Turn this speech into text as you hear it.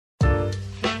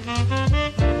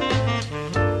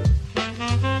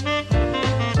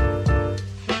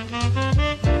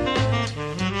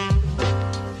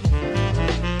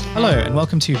and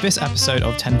welcome to this episode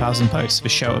of 10,000 Posts, the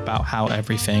show about how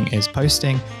everything is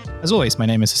posting. As always, my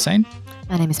name is Hussein.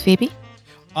 My name is Phoebe.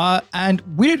 And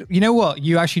you know what?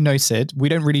 You actually noted we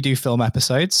don't really do film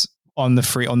episodes on the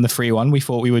free one. We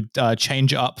thought we would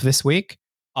change it up this week,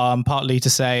 partly to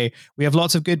say we have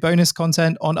lots of good bonus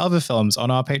content on other films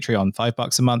on our Patreon.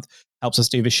 $5 a month helps us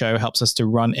do the show, helps us to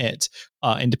run it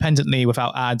independently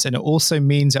without ads, and it also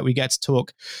means that we get to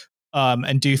talk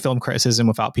and do film criticism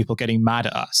without people getting mad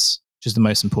at us, which is the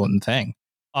most important thing.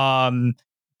 But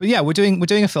yeah, we're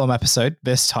doing a film episode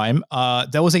this time.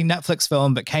 There was a Netflix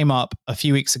film that came up a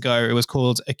few weeks ago. It was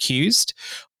called Accused.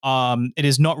 It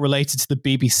is not related to the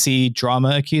BBC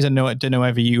drama Accused. I don't know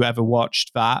whether you ever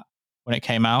watched that when it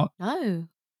came out. No.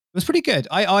 It was pretty good.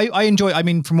 I enjoy. I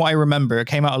mean, from what I remember, it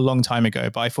came out a long time ago.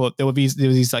 But I thought there were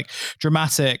these like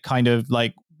dramatic kind of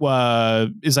like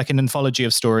is like an anthology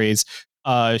of stories.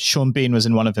 Sean Bean was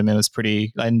in one of them. It was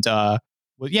pretty, and it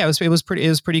was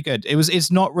pretty good.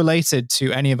 It's not related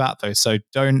to any of that though, so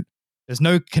there's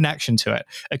no connection to it.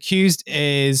 Accused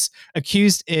is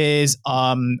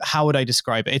how would I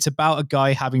describe it? It's about a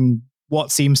guy having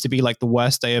what seems to be like the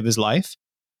worst day of his life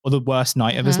or the worst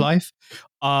night of his life.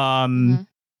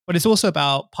 But it's also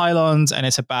about pylons, and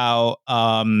it's about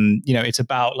it's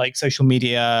about like social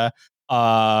media,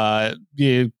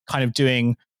 you kind of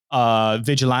doing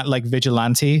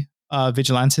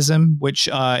vigilantism, which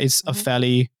is a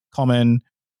fairly common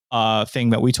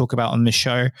thing that we talk about on this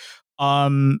show.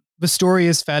 The story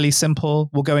is fairly simple.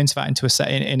 We'll go into that in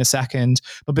a second.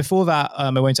 But before that, I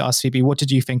want to ask Phoebe, what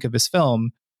did you think of this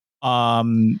film?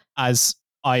 As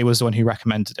I was the one who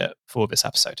recommended it for this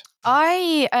episode.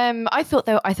 I thought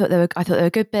there were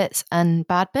good bits and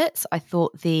bad bits. I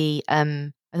thought the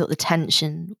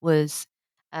tension was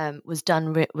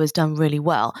done really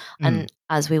well, and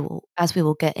as we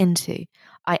will get into,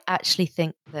 I actually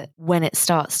think that when it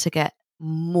starts to get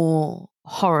more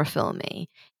horror filmy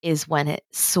is when it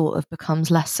sort of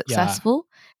becomes less successful.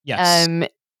 Yes.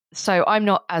 So I'm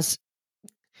not as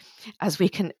we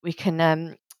can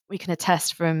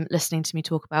attest from listening to me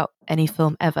talk about any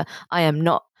film ever. I am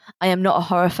not a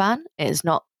horror fan.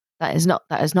 That is not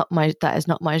my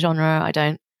genre. I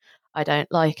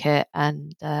don't like it,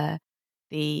 and the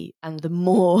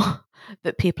more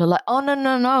that people are like, oh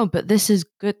no, but this is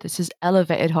good. This is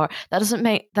elevated horror. That doesn't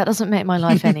make my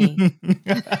life any.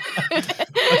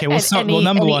 Okay, well,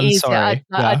 number one, easier. Sorry.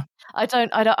 I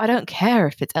don't care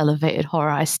if it's elevated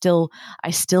horror. I still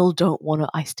don't want to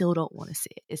see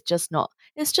it. It's just not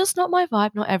my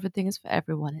vibe. Not everything is for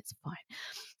everyone. It's fine.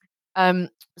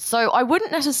 So I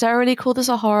wouldn't necessarily call this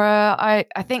a horror. I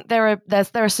think there are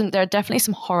definitely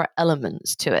some horror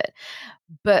elements to it,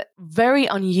 but very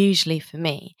unusually for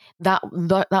me, that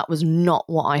was not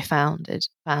what I found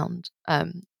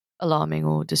alarming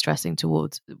or distressing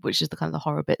towards, which is the kind of the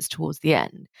horror bits towards the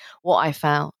end. What I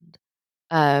found,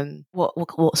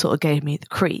 what sort of gave me the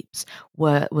creeps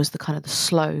was the kind of the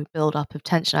slow build up of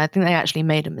tension. I think they actually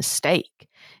made a mistake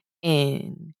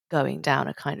in going down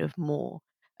a kind of more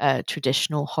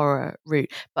traditional horror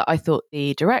route, but I thought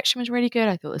the direction was really good.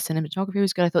 I thought the cinematography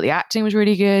was good. I thought the acting was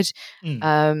really good.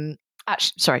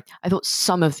 Actually, I thought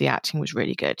some of the acting was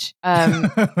really good.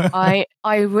 I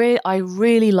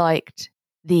really liked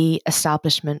the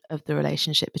establishment of the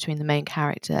relationship between the main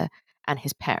character and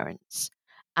his parents,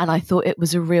 and I thought it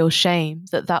was a real shame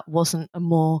that wasn't a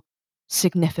more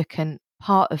significant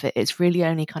part of it. It's really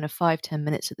only kind of 5-10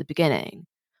 minutes at the beginning.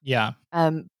 Yeah.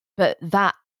 But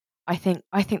that I think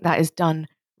that is done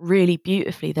really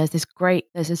beautifully. There's this great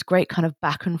kind of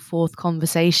back and forth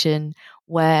conversation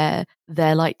where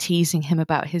they're like teasing him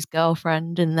about his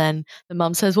girlfriend, and then the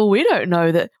mum says, "Well, we don't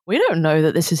know that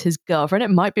this is his girlfriend.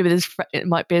 It might be his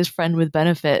friend with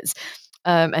benefits."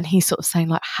 And he's sort of saying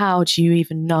like, "How do you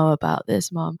even know about this,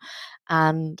 mum?"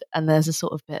 And there's a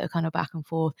sort of bit of kind of back and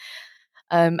forth.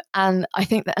 And I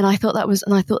thought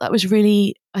that was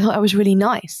really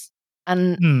nice.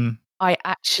 And I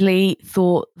actually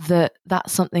thought that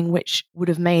that's something which would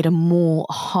have made a more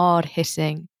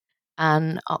hard-hitting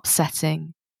and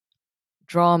upsetting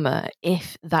drama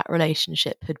if that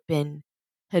relationship had been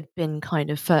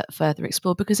kind of further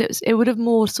explored, because it would have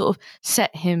more sort of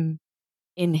set him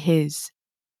in his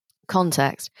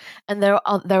context. And there are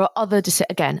other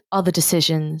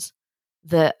decisions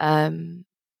that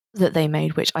that they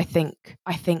made, which I think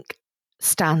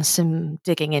stands some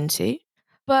digging into.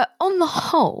 But on the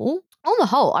whole,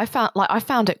 I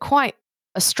found it quite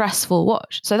a stressful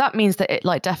watch. So that means that it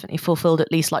like definitely fulfilled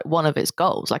at least like one of its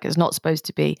goals. Like it's not supposed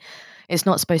to be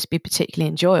particularly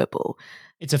enjoyable.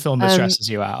 It's a film that stresses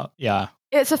you out. Yeah.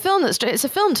 It's a film to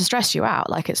stress you out.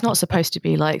 Like it's not supposed to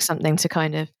be like something to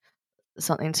kind of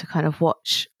something to kind of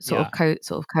watch sort Yeah.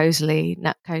 of cozily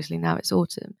now it's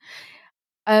autumn.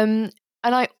 And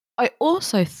I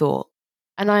also thought,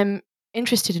 and I'm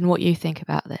interested in what you think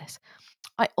about this.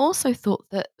 I also thought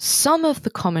that some of the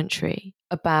commentary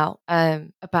about the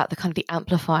kind of the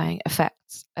amplifying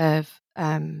effects of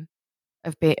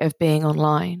being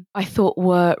online, I thought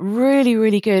were really,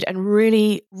 really good and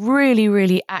really, really,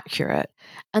 really accurate.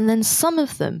 And then some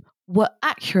of them were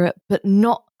accurate, but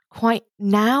not quite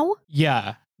now.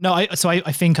 Yeah. No, I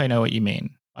think I know what you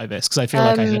mean by this, because I feel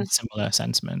like I had a similar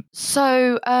sentiment.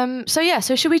 So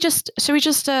should we just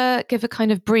give a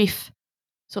kind of brief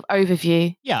sort of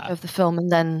overview Yeah. of the film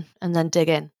and then dig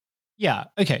in? Yeah.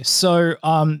 Okay. So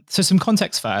some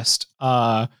context first.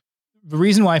 The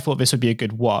reason why I thought this would be a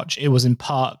good watch, it was in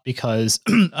part because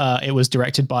it was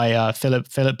directed by Philip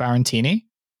Barantini.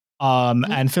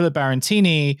 And Philip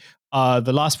Barantini,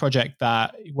 the last project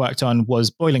that he worked on was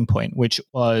Boiling Point, which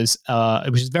was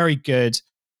very good.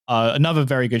 Another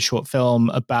very good short film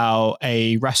about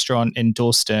a restaurant in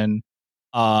Dalston.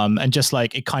 And just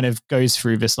like it kind of goes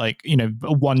through this, like,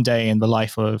 one day in the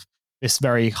life of this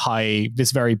very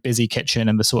busy kitchen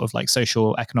and the sort of like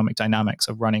social economic dynamics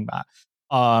of running that.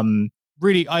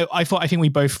 Really, I think we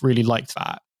both really liked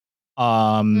that.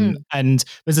 And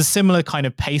there's a similar kind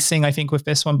of pacing, I think, with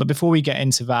this one. But before we get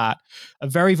into that, a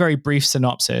very, very brief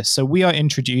synopsis. So we are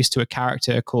introduced to a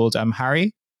character called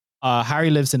Harry. Harry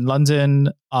lives in London,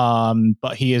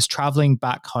 but he is traveling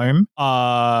back home.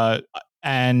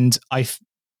 And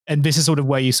this is sort of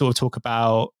where you sort of talk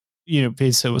about,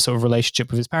 his sort of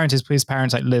relationship with his parents. His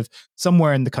parents like live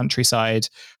somewhere in the countryside.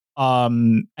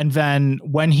 And then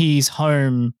when he's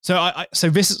home,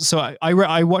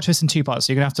 I watch this in two parts.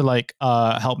 So you're gonna have to like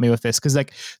help me with this, because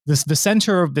like the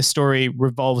center of this story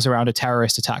revolves around a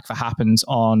terrorist attack that happens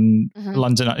on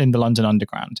London, in the London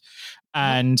Underground,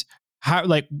 and how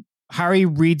like Harry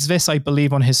reads this, I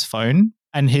believe, on his phone,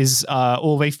 and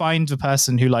or they find the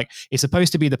person who like is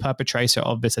supposed to be the perpetrator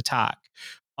of this attack.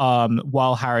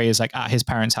 While Harry is like at his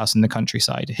parents' house in the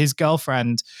countryside, his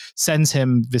girlfriend sends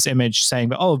him this image saying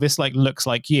that, oh, this like looks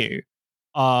like you.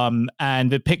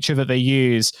 And the picture that they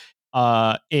use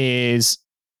is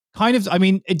kind of, I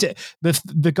mean,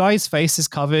 the guy's face is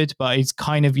covered, but it's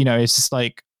kind of, it's just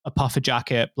like a puffer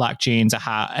jacket, black jeans, a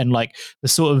hat, and like the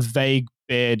sort of vague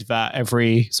beard that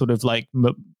every sort of like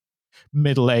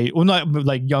middle-aged, or not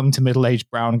like young to middle-aged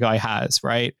brown guy has,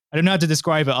 right? I don't know how to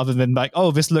describe it other than like,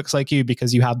 oh, this looks like you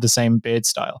because you have the same beard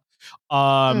style.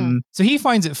 So he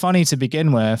finds it funny to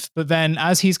begin with, but then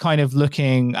as he's kind of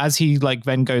looking, as he like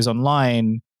then goes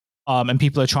online, and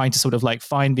people are trying to sort of like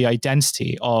find the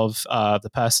identity of the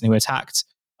person who attacked,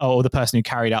 or the person who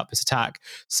carried out this attack,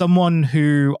 someone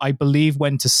who I believe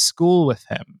went to school with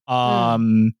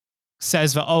him,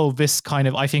 says that, oh, this kind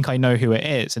of, I think I know who it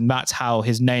is. And that's how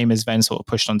his name is then sort of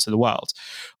pushed onto the world.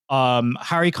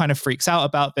 Harry kind of freaks out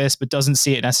about this, but doesn't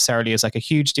see it necessarily as like a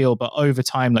huge deal. But over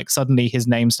time, like suddenly his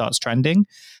name starts trending,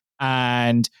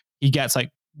 and he gets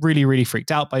like really, really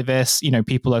freaked out by this.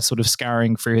 People are sort of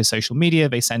scouring through his social media.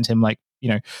 They send him like,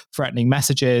 threatening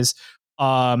messages.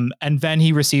 And then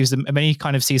he receives them, and then he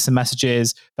kind of sees some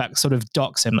messages that sort of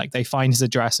dox him. Like they find his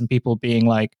address and people being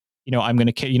like, I'm going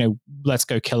to kill, let's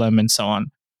go kill him, and so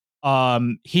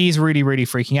on. He's really, really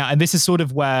freaking out. And this is sort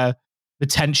of where the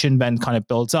tension then kind of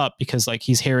builds up, because like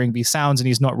he's hearing these sounds and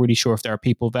he's not really sure if there are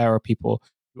people there or people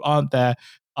who aren't there.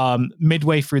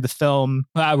 Midway through the film,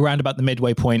 around about the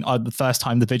midway point, the first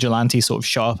time the vigilantes sort of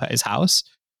show up at his house.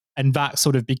 And that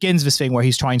sort of begins this thing where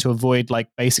he's trying to avoid like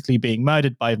basically being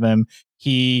murdered by them.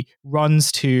 He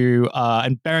runs to,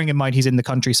 and bearing in mind he's in the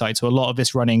countryside, so a lot of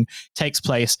this running takes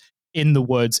place in the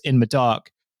woods, in the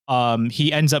dark.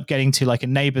 He ends up getting to like a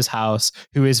neighbor's house,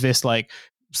 who is this like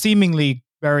seemingly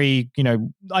very,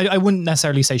 I wouldn't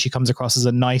necessarily say she comes across as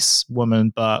a nice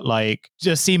woman, but like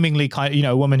just seemingly kind of,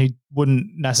 a woman who wouldn't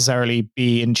necessarily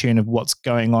be in tune of what's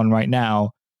going on right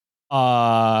now.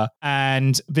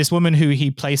 And this woman who he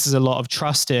places a lot of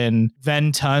trust in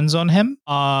then turns on him.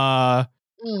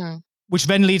 Which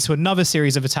then leads to another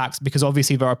series of attacks, because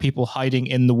obviously there are people hiding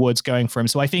in the woods going for him.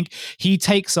 So I think he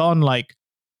takes on like,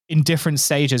 in different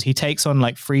stages, he takes on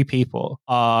like 3 people.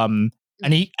 And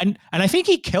I think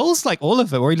he kills like all of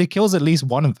them, or he kills at least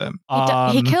one of them.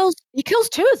 He kills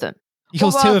 2 of them. He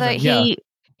kills 2 of them. Yeah.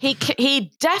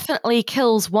 He definitely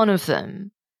kills one of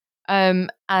them.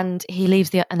 And he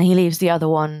leaves the other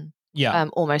one. Yeah.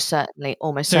 Almost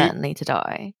certainly to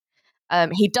die.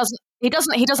 He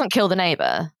doesn't kill the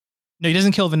neighbor. No, he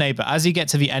doesn't kill the neighbor. As you get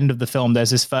to the end of the film,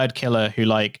 there's this third killer who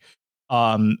like,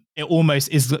 it almost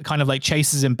is kind of like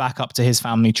chases him back up to his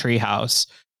family treehouse,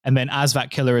 And then as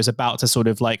that killer is about to sort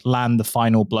of like land the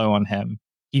final blow on him,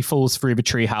 he falls through the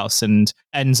treehouse and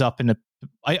ends up in a.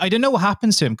 I don't know what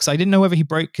happens to him because I didn't know whether he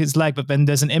broke his leg, but then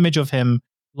there's an image of him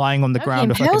lying on the ground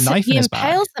with like a knife in his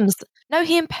back. No,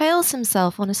 he impales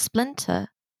himself on a splinter.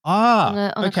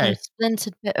 Ah, on a kind of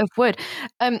splintered bit of wood.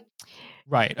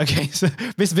 Right. Okay. So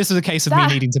this is a case of me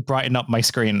needing to brighten up my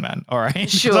screen, man. All right.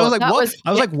 Sure. I was like,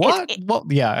 what? What?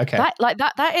 Yeah. Okay.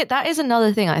 That is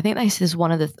another thing. I think this is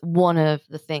one of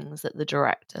the things that the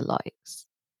director likes,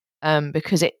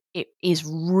 because it is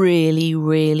really,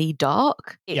 really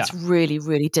dark. It's really,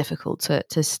 really difficult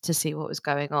to see what was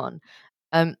going on.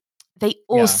 They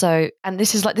also, and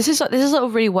this is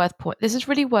really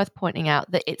worth pointing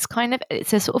out that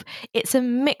it's a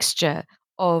mixture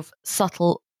of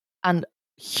subtle and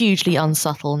hugely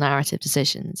unsubtle narrative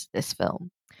decisions, this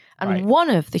film. And one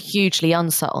of the hugely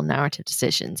unsubtle narrative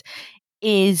decisions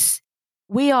is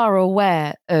we are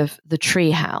aware of the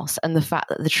treehouse and the fact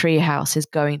that the treehouse is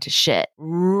going to shit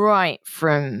right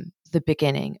from the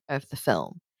beginning of the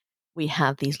film. We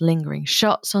have these lingering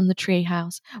shots on the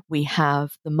treehouse. We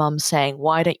have the mum saying,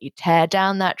 "Why don't you tear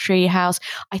down that treehouse?"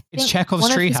 I think it's Chekhov's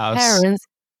treehouse.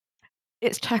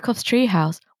 It's Chekhov's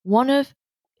treehouse.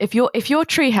 If your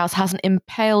treehouse hasn't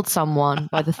impaled someone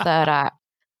by the third act,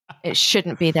 it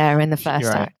shouldn't be there in the first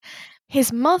act.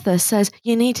 His mother says,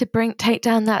 "You need to take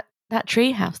down that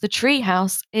treehouse. The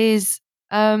treehouse is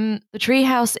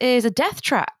a death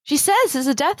trap." She says it's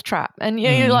a death trap, and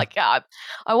you're like, I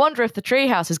wonder if the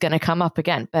treehouse is going to come up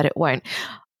again, but it won't.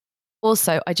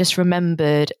 Also, I just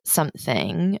remembered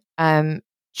something.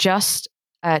 Just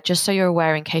so you're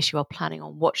aware, in case you are planning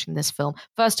on watching this film.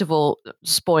 First of all,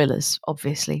 spoilers,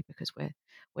 obviously, because we're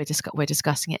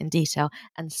discussing it in detail.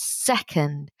 And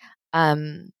second,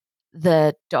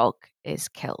 the dog is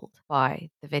killed by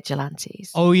the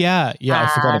vigilantes. Oh yeah,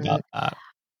 I forgot about that.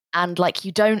 And like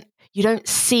you don't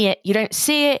see it, you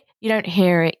don't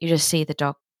hear it, you just see the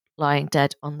dog lying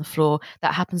dead on the floor.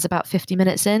 That happens about 50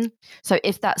 minutes in. So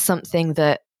if that's something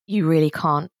that you really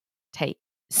can't take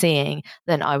seeing,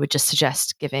 then I would just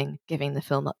suggest giving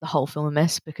the whole film a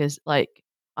miss, because like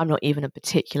I'm not even a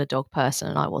particular dog person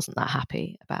and I wasn't that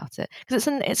happy about it, because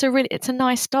it's a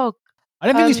nice dog. I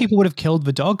don't think these people would have killed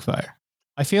the dog though.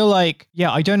 I feel like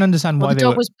I don't understand why the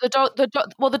dog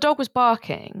was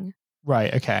barking.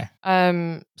 Right. Okay.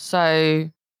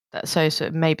 So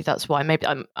maybe that's why. Maybe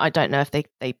I don't know if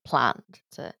they planned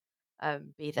to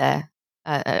be there.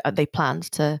 They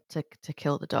planned to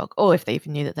kill the dog, or if they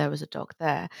even knew that there was a dog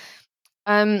there.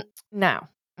 Now,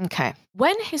 okay.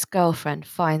 When his girlfriend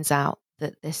finds out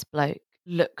that this bloke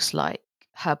looks like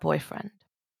her boyfriend,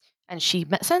 and she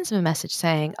sends him a message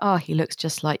saying, "Oh, he looks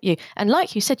just like you," and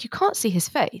like you said, you can't see his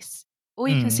face. All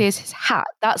you can see is his hat.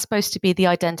 That's supposed to be the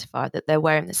identifier that they're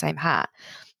wearing the same hat.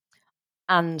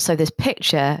 And so this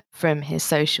picture from his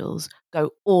socials go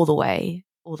all the way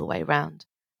around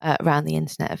the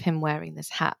internet of him wearing this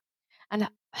hat. And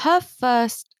her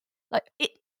first,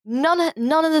 none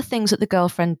of the things that the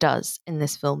girlfriend does in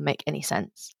this film make any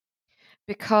sense.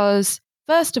 Because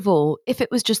first of all, if it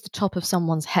was just the top of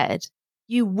someone's head,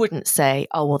 you wouldn't say,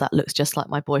 "Oh, well, that looks just like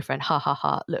my boyfriend. Ha ha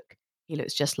ha. Look, he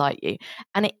looks just like you."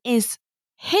 And it is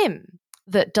him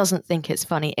that doesn't think it's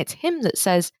funny. It's him that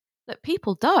says that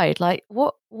people died. Like,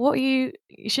 what you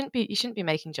shouldn't be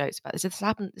making jokes about this. This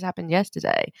happened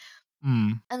yesterday.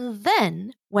 And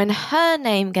then when her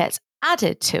name gets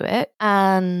added to it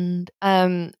and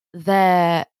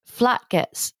their flat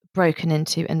gets broken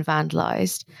into and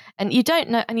vandalized, and you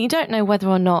don't know whether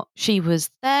or not she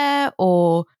was there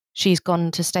or she's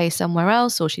gone to stay somewhere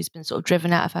else or she's been sort of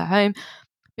driven out of her home.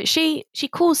 But she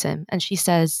calls him and she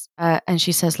says like, I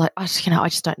just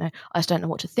don't know. I just don't know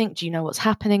what to think. Do you know what's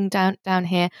happening down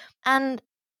here? And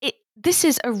this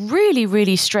is a really,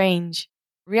 really strange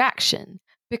reaction,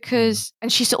 because,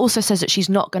 and she also says that she's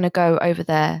not going to go over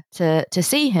there to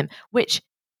see him, which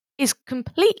is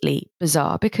completely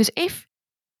bizarre, because if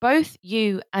both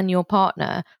you and your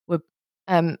partner were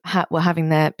having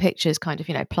their pictures kind of,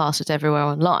 plastered everywhere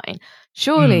online,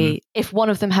 surely if one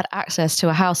of them had access to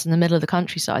a house in the middle of the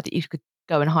countryside that you could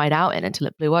go and hide out in until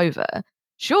it blew over,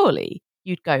 surely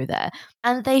you'd go there.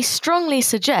 And they strongly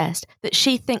suggest that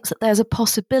she thinks that there's a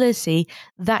possibility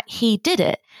that he did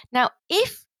it. Now,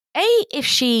 if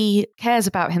she cares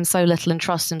about him so little and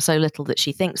trusts him so little that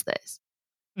she thinks this,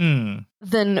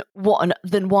 then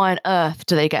why on earth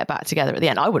do they get back together at the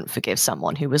end? I wouldn't forgive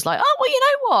someone who was like, "Oh, well, you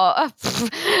know what?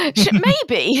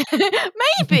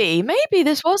 maybe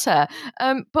this was her."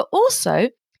 But also,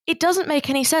 it doesn't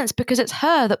make any sense, because it's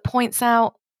her that points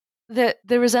out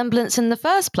the resemblance in the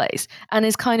first place and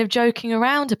is kind of joking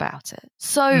around about it.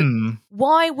 So Hmm.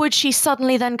 why would she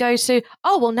suddenly then go to,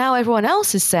 oh, well, now everyone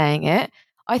else is saying it.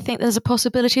 I think there's a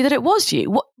possibility that it was you.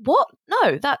 What?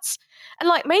 No, that's, and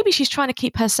like maybe she's trying to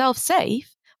keep herself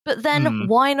safe, but then Hmm.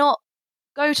 why not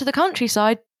go to the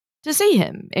countryside to see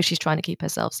him if she's trying to keep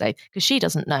herself safe? Because she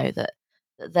doesn't know that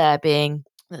they're being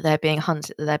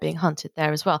hunted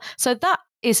there as well. So that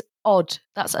is odd.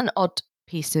 That's an odd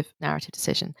piece of narrative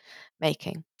decision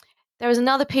making. There is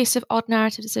another piece of odd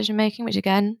narrative decision making, which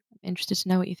again, I'm interested to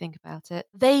know what you think about it.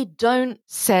 They don't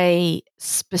say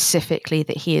specifically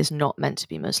that he is not meant to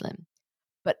be Muslim,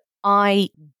 but I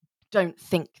don't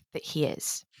think that he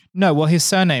is. No, well, his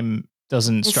surname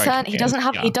doesn't strike me He as, doesn't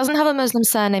have yeah. a Muslim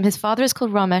surname. His father is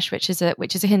called Ramesh, which is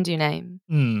a Hindu name.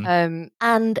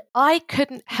 And I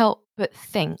couldn't help but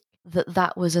think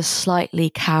that was a slightly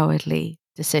cowardly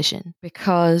decision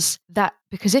because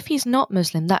if he's not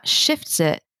Muslim, that shifts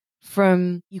it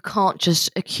from you can't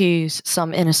just accuse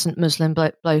some innocent Muslim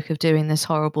bloke of doing this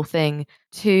horrible thing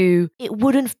to it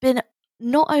would have been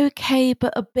not okay,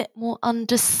 but a bit more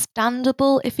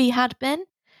understandable if he had been.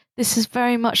 This is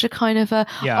very much a kind of a,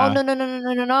 oh, Yeah.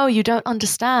 no, you don't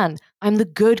understand. I'm the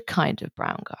good kind of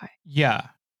brown guy. Yeah.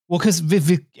 Well, because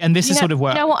and this is sort of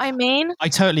where You know what I mean? I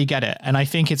totally get it. And I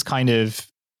think it's kind of,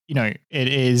 it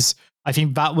is, I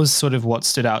think that was sort of what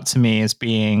stood out to me as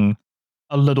being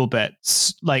a little bit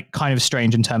like kind of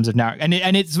strange in terms of narrative.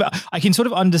 And it's, I can sort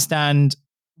of understand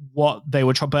what they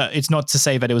were trying, but it's not to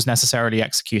say that it was necessarily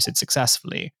executed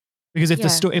successfully. Because if the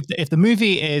story, if the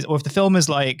movie is, or if the film is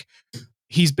like,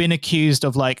 he's been accused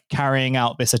of like carrying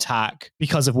out this attack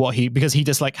because he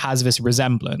just like has this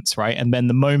resemblance, right? And then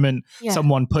the moment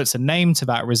someone puts a name to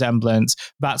that resemblance,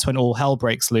 that's when all hell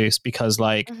breaks loose because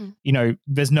like,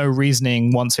 there's no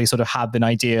reasoning once they sort of have an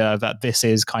idea that this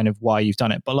is kind of why you've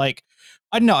done it. But like,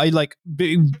 I don't know, I like,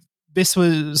 this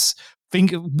was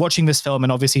watching this film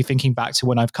and obviously thinking back to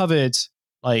when I've covered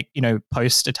like,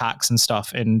 post attacks and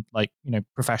stuff in like,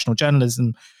 professional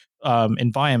journalism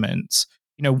environments.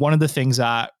 One of the things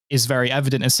that is very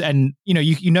evident is, and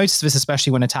you notice this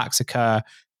especially when attacks occur,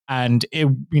 and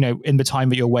in the time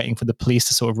that you're waiting for the police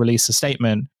to sort of release a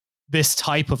statement, this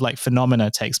type of like phenomena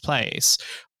takes place.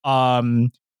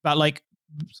 That like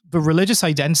the religious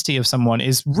identity of someone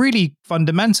is really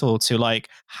fundamental to like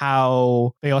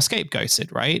how they are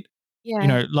scapegoated, right?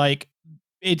 Yeah. Like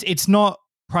it's not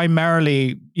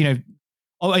primarily,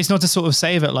 it's not to sort of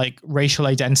say that like racial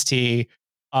identity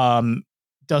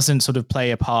doesn't sort of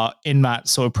play a part in that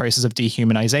sort of process of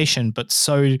dehumanization,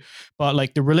 but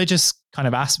like the religious kind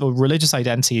of aspect, or religious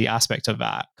identity aspect of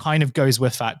that kind of goes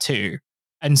with that too.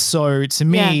 And so to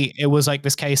me, it was like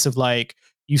this case of like,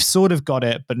 you've sort of got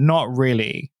it, but not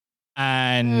really.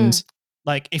 And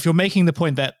like, if you're making the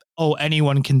point that, oh,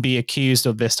 anyone can be accused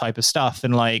of this type of stuff,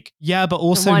 and like, yeah, but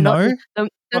also no.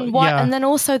 Then why? And then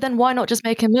also, then why not just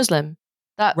make him Muslim?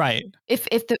 That right. If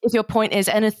your point is,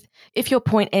 and if your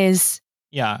point is,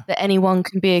 that anyone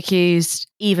can be accused,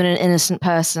 even an innocent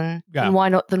person, then why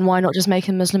not just make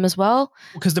him Muslim as well?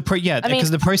 Because the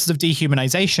process of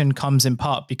dehumanization comes in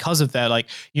part because of their like,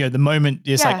 the moment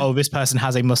it's like, oh, this person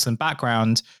has a Muslim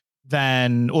background,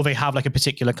 then, or they have like a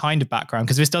particular kind of background,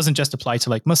 because this doesn't just apply to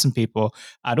like Muslim people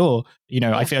at all.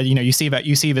 I feel, you see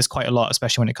this quite a lot,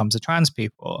 especially when it comes to trans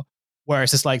people, where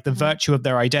it's just like the virtue of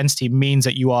their identity means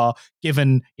that you are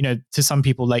given, to some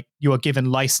people, like you are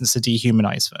given license to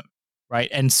dehumanize them. Right.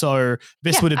 And so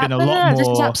this would have been a lot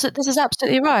more. This is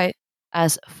absolutely right.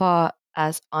 As far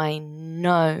as I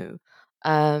know,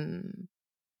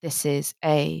 this is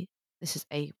a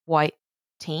white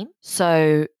team.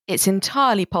 So it's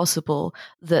entirely possible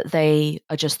that they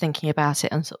are just thinking about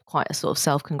it and sort of quite a sort of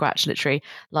self-congratulatory,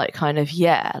 like kind of,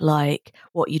 like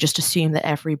what, you just assume that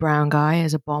every brown guy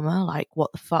is a bomber, like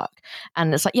what the fuck?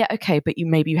 And it's like, yeah, okay, but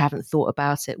you haven't thought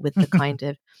about it with the kind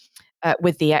of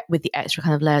with the extra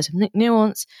kind of layers of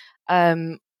nuance,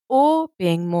 or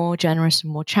being more generous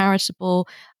and more charitable.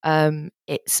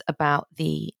 It's about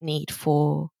the need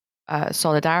for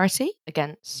solidarity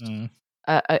against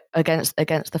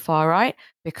the far right,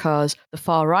 because the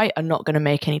far right are not going to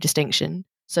make any distinction.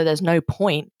 So there's no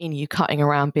point in you cutting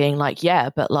around being like,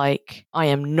 yeah, but like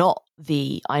I'm not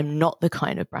the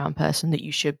kind of brown person that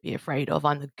you should be afraid of.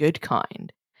 I'm the good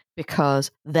kind, because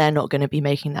they're not going to be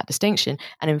making that distinction.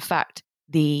 And in fact,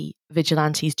 the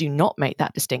vigilantes do not make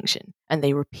that distinction, and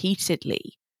they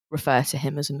repeatedly refer to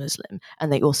him as a Muslim,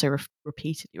 and they also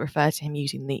repeatedly refer to him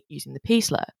using the peace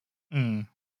slur.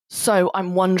 So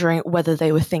I'm wondering whether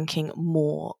they were thinking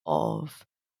more of,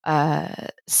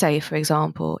 say, for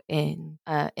example, in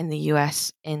the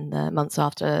US in the months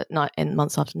after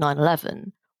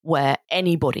 9/11, where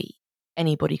anybody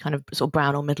kind of sort of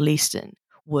brown or Middle Eastern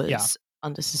Yeah. was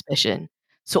under suspicion,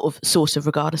 sort of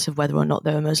regardless of whether or not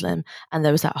they were Muslim. And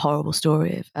there was that horrible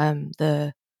story of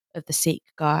the Sikh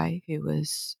guy who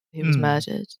was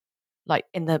murdered, like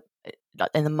in the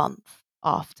month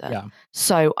after. Yeah.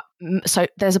 So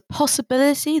there's a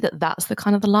possibility that that's the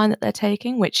kind of the line that they're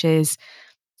taking, which is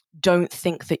don't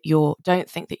think that you're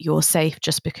safe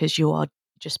just because you're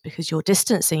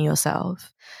distancing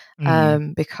yourself,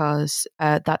 because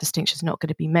that distinction is not going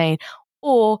to be made.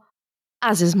 Or,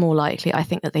 as is more likely, I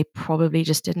think that they probably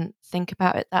just didn't think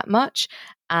about it that much.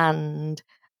 And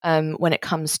when it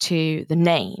comes to the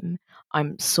name,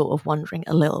 I'm sort of wondering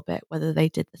a little bit whether they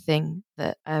did the thing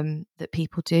that that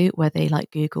people do, where they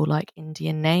like Google like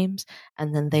Indian names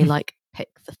and then they like pick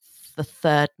the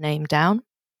third name down,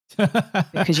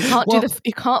 because you can't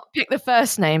you can't pick the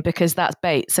first name because that's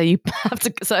bait. So you have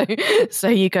to so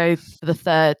you go for the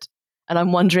third. And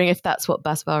I'm wondering if that's what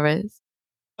Basvar is.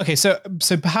 Okay, so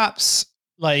perhaps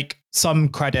like some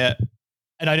credit,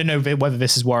 and I don't know whether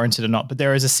this is warranted or not, but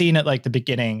there is a scene at like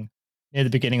near the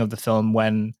beginning of the film,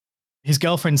 when his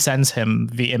girlfriend sends him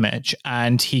the image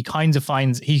and he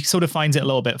sort of finds it a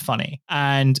little bit funny.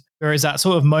 And there is that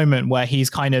sort of moment where he's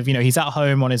kind of, he's at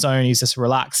home on his own, he's just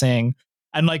relaxing.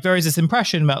 And like, there is this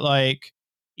impression that like,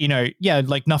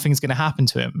 like nothing's going to happen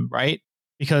to him. Right.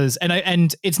 Because,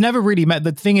 and it's never really met.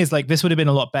 The thing is like, this would have been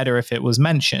a lot better if it was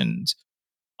mentioned.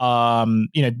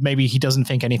 Maybe he doesn't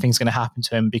think anything's going to happen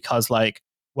to him because like,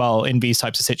 well, in these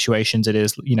types of situations, it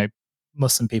is,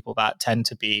 Muslim people that tend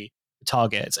to be the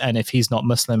targets. And if he's not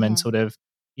Muslim and sort of,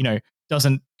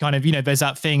 doesn't kind of, there's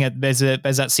that thing, there's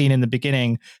that scene in the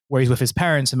beginning where he's with his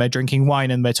parents and they're drinking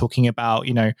wine and they're talking about,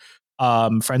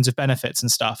 friends with benefits and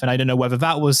stuff. And I don't know whether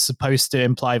that was supposed to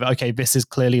imply that, okay, this is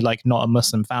clearly like not a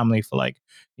Muslim family for like,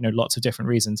 lots of different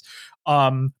reasons.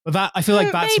 But that, I feel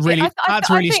like that's maybe.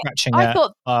 really stretching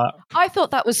it. I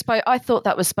thought that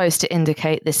was supposed to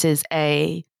indicate this is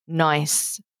a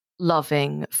nice,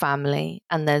 loving family,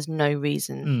 and there's no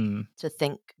reason to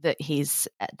think that he's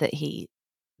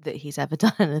ever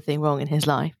done anything wrong in his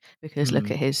life, because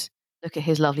look at his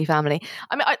lovely family.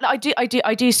 I mean,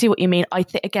 I do see what you mean. I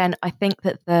think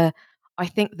that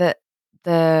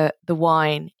the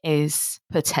wine is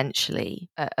potentially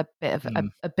a bit of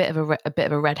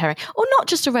a red herring, or not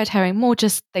just a red herring, more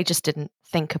just they just didn't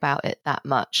think about it that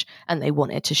much, and they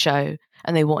wanted to show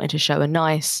a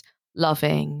nice,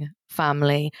 loving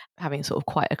family having sort of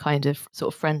quite a kind of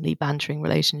sort of friendly, bantering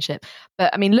relationship.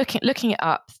 But I mean, looking it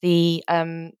up, the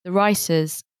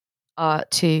writers are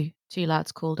two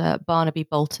lads called Barnaby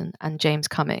Bolton and James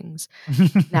Cummings.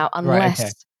 Now,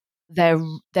 unless they're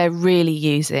really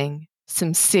using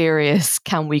some serious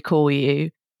 "can we call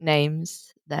you"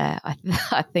 names there,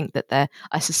 I think that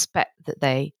I suspect that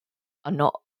they are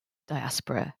not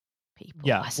diaspora people.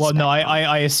 Yeah. Well, no,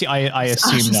 I assume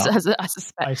not.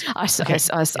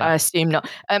 I assume not.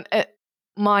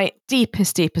 My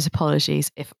deepest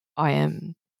apologies if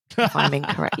I'm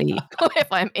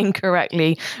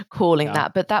incorrectly calling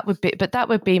that, but that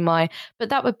would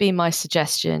be my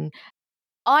suggestion.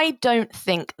 I don't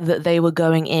think that they were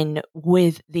going in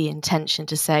with the intention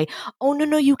to say, oh,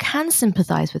 no, you can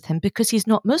sympathize with him because he's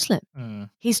not Muslim.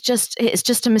 It's just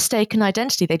a mistaken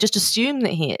identity. They just assume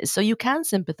that he is. So you can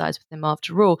sympathize with him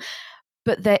after all.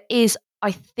 But there is,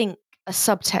 I think, a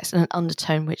subtext and an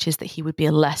undertone, which is that he would be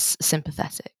a less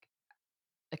sympathetic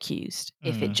accused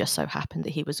if it just so happened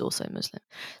that he was also Muslim.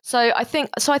 So I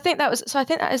think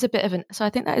that is a bit of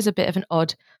an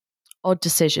odd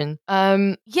decision.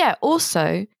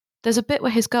 Also, there's a bit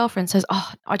where his girlfriend says,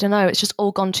 oh, I don't know, it's just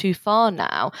all gone too far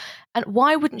now. And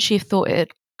why wouldn't she have thought it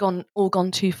had all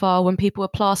gone too far when people were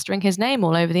plastering his name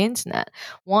all over the internet?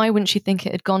 Why wouldn't she think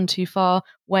it had gone too far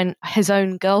when his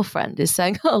own girlfriend is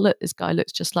saying, oh, look, this guy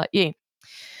looks just like you?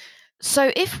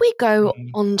 So if we go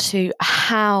on to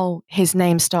how his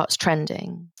name starts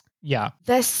trending,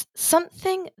 there's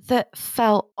something that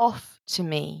fell off to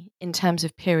me in terms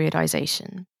of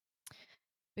periodization.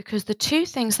 Because the two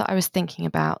things that I was thinking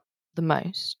about the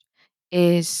most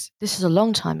is, this is a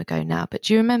long time ago now, but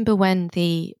do you remember when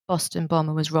the Boston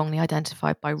bomber was wrongly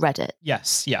identified by Reddit?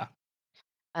 Yes, yeah.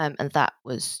 And that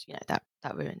was, that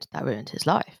ruined his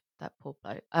life, that poor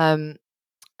bloke.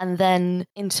 And then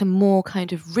into more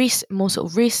sort of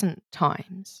recent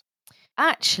times,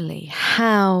 actually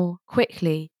how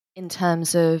quickly, in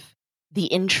terms of the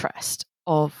interest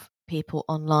of people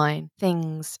online,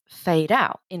 things fade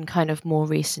out in kind of more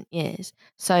recent years.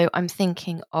 So I'm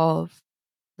thinking of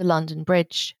the London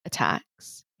Bridge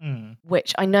attacks,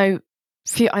 which I know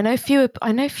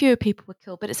fewer people were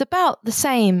killed, but it's about the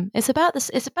same. I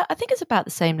think it's about the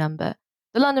same number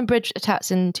The London Bridge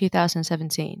attacks in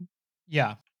 2017.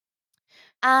 Yeah.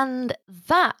 And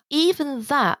even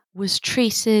that was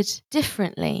treated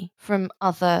differently from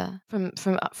other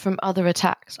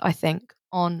attacks, I think,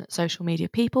 on social media.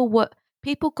 People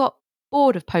got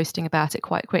bored of posting about it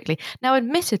quite quickly. Now,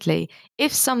 admittedly,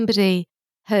 if somebody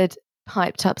had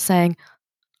piped up saying,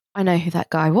 I know who that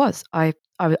guy was, I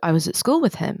was at school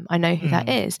with him, I know who that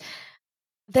is,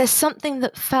 there's something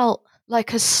that felt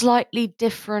like a slightly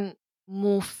different,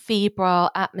 more febrile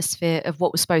atmosphere of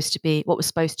what was supposed to be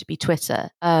Twitter.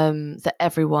 That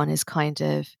everyone is kind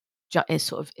of is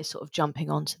sort of jumping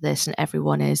onto this, and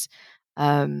everyone is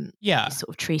sort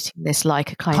of treating this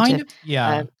like a kind of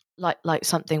like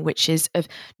something which is of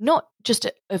not just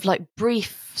of like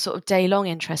brief sort of day long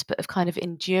interest, but of kind of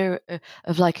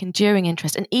enduring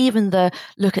interest. And even the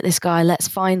look at this guy, let's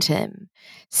find him,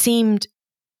 seemed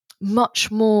much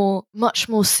more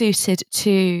suited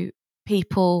to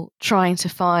people trying to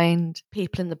find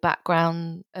people in the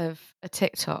background of a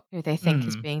TikTok who they think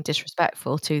is being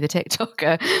disrespectful to the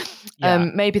TikToker.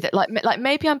 Maybe that like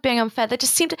maybe I'm being unfair. There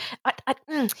just seemed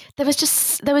there was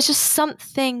just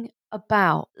something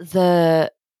about the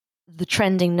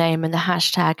trending name and the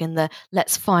hashtag and the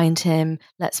let's find him,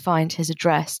 let's find his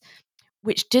address,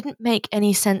 which didn't make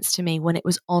any sense to me when it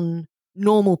was on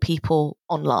normal people's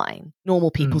online.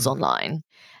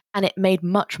 And it made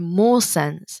much more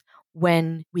sense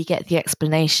when we get the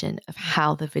explanation of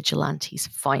how the vigilantes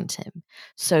find him.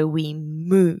 So we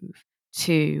move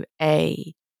to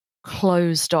a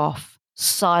closed off,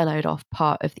 siloed off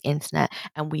part of the internet,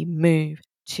 and we move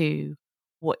to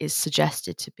what is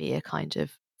suggested to be a kind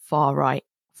of far right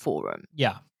forum.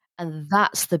 Yeah. And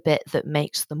that's the bit that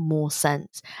makes the more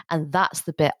sense. And that's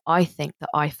the bit I think that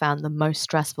I found the most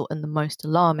stressful and the most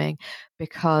alarming,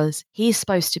 because he's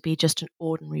supposed to be just an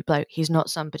ordinary bloke. He's not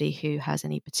somebody who has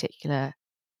any particular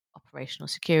operational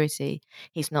security.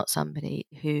 He's not somebody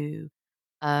who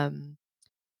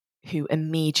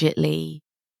immediately,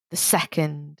 the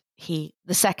second he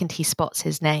spots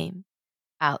his name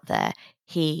out there,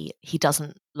 he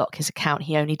doesn't lock his account.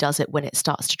 He only does it when it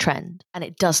starts to trend. And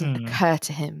it doesn't occur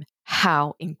to him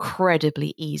how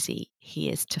incredibly easy he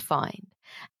is to find.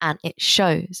 And it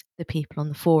shows the people on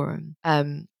the forum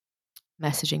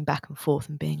messaging back and forth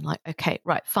and being like, okay,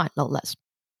 right, fine, let's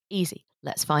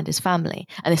find his family.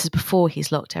 And this is before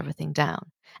he's locked everything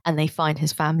down. And they find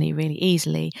his family really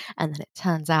easily. And then it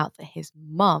turns out that his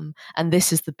mum, and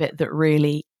this is the bit that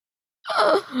really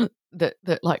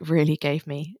that like really gave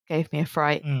me a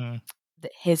fright,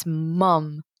 that his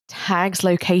mum tags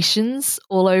locations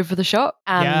all over the shop.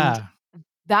 And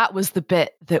that was the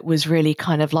bit that was really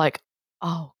kind of like,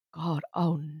 oh God,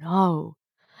 oh no.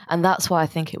 And that's why I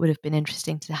think it would have been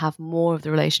interesting to have more of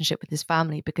the relationship with his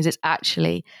family, because it's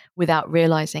actually, without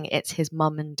realizing, it's his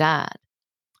mum and dad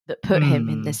that put him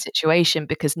in this situation,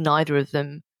 because neither of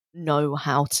them know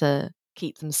how to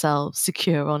keep themselves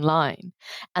secure online.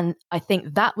 And I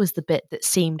think that was the bit that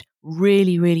seemed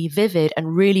really, really vivid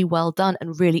and really well done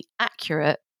and really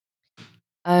accurate.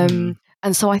 And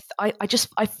so I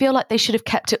feel like they should have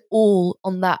kept it all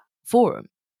on that forum,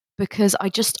 because I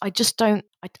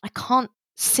can't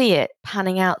see it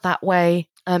panning out that way.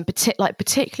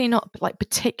 Particularly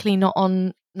not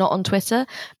on Twitter,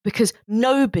 because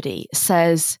nobody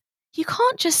says you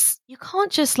can't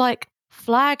just like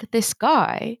flag this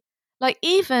guy. Like,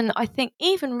 I think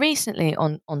even recently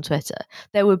on Twitter,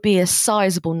 there would be a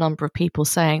sizable number of people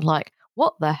saying like,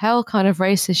 what the hell kind of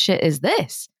racist shit is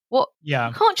this? What? Yeah.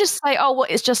 You can't just say, oh,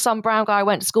 it's just some brown guy I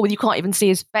went to school with. You can't even see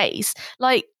his face.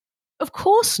 Like, of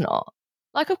course not.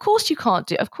 Like, of course you can't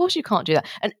do that.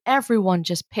 And everyone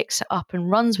just picks it up and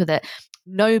runs with it.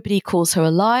 Nobody calls her a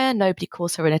liar. Nobody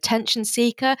calls her an attention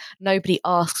seeker. Nobody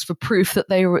asks for proof that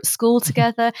they were at school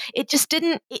together. It just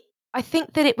didn't. I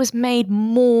think that it was made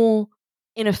more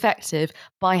ineffective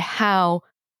by how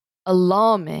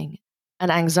alarming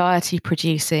and anxiety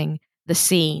producing the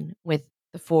scene with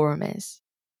the forum is.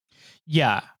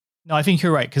 Yeah. No, I think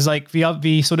you're right, because like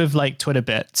the sort of like Twitter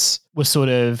bits were sort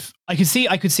of, I could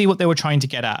see what they were trying to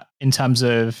get at in terms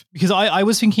of, because I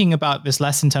was thinking about this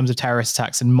less in terms of terrorist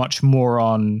attacks and much more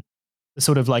on the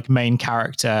sort of like main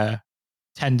character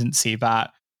tendency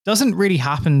that doesn't really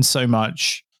happen so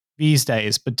much these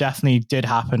days, but definitely did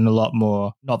happen a lot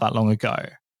more not that long ago.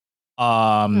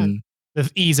 The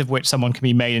ease of which someone can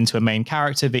be made into a main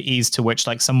character, the ease to which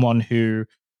like someone who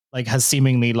like has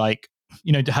seemingly like,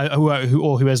 you know,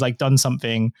 who has like done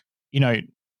something, you know,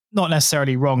 not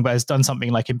necessarily wrong, but has done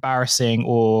something like embarrassing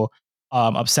or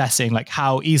obsessing, like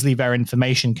how easily their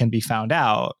information can be found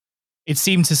out. It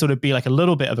seemed to sort of be like a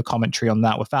little bit of a commentary on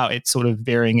that without it sort of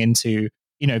veering into,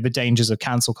 the dangers of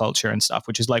cancel culture and stuff,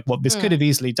 which is like what this could have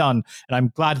easily done. And I'm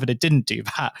glad that it didn't do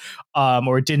that,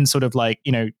 or it didn't sort of like,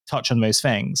 touch on those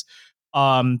things.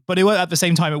 But it was, at the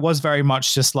same time, it was very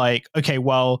much just like, okay,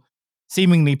 well,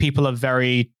 seemingly people are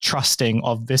very trusting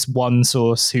of this one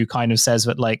source who kind of says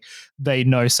that like they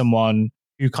know someone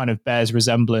who kind of bears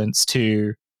resemblance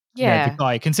to the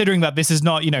guy, considering that this is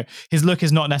not, his look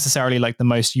is not necessarily like the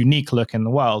most unique look in the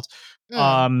world.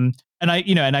 And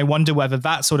I wonder whether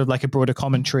that's sort of like a broader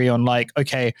commentary on like,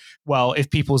 okay, well, if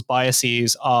people's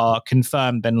biases are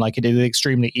confirmed, then like it is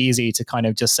extremely easy to kind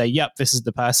of just say, yep, this is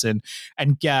the person,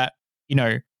 and get,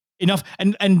 enough.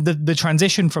 And the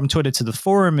transition from Twitter to the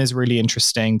forum is really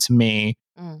interesting to me,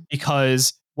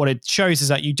 because what it shows is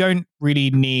that you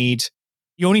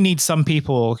only need some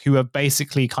people who have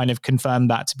basically kind of confirmed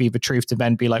that to be the truth to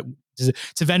then be like,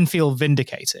 to then feel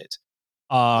vindicated.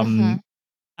 And,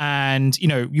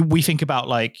 we think about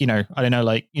like, I don't know,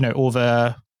 like, all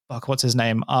the, fuck, what's his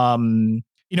name? I'm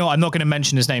not going to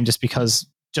mention his name just because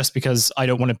I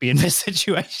don't want to be in this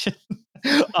situation.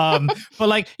 But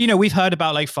like, we've heard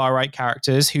about like far right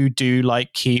characters who do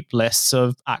like keep lists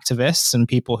of activists and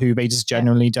people who they just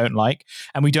generally don't like.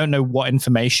 And we don't know what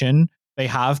information they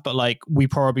have, but like, we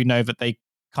probably know that they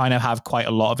kind of have quite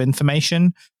a lot of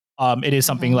information. It is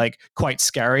something like quite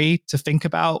scary to think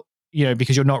about,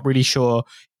 because you're not really sure,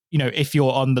 if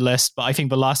you're on the list. But I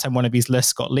think the last time one of these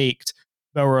lists got leaked,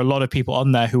 there were a lot of people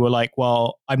on there who were like,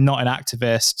 well, I'm not an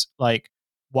activist. Like,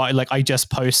 why? Like, I just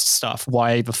post stuff.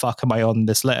 Why the fuck am I on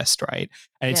this list? Right.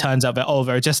 And it turns out that,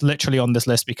 they're just literally on this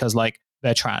list because like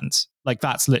they're trans. Like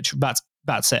that's it.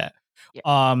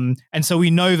 And so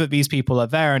we know that these people are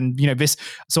there, and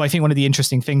so I think one of the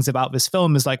interesting things about this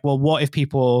film is like, well, what if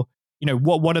people,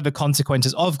 what are the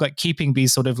consequences of like keeping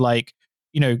these sort of like,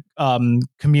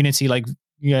 community like,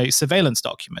 surveillance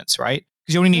documents, right?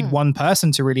 Because you only need one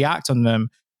person to really act on them.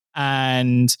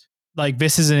 And like,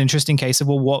 this is an interesting case of,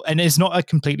 well, what, and it's not a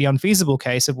completely unfeasible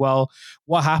case of, well,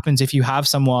 what happens if you have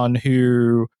someone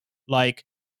who like,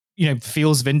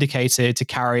 feels vindicated to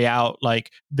carry out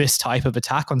like this type of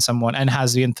attack on someone and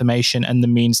has the information and the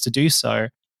means to do so.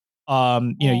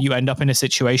 You end up in a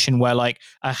situation where like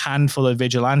a handful of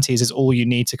vigilantes is all you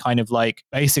need to kind of like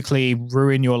basically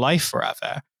ruin your life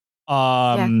forever.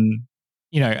 That's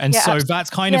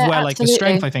kind of where like the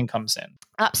strength I think comes in.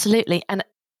 Absolutely. And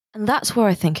that's where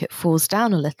I think it falls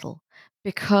down a little,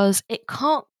 because it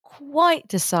can't quite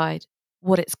decide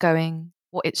what it's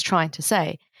trying to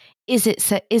say. Is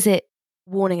it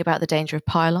warning about the danger of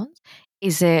pylons?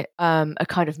 Is it a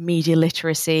kind of media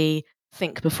literacy,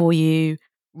 think before you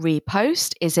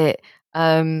repost? Is it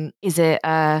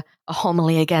a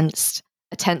homily against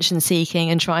attention seeking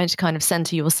and trying to kind of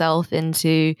center yourself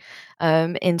into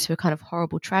a kind of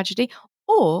horrible tragedy?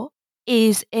 Or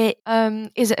is it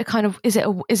a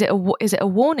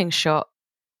warning shot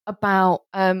about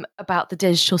the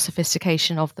digital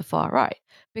sophistication of the far right?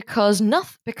 Because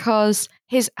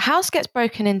his house gets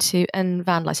broken into and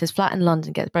vandalized, his flat in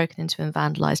London gets broken into and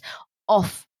vandalized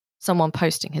off someone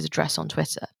posting his address on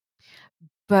Twitter.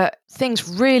 But things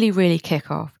really, really kick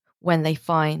off when they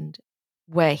find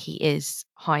where he is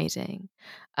hiding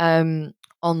on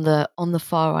the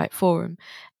far right forum.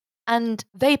 And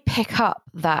they pick up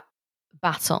that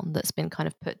baton that's been kind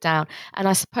of put down. And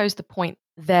I suppose the point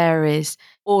there is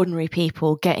ordinary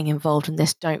people getting involved in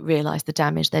this don't realize the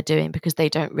damage they're doing because they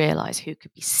don't realize who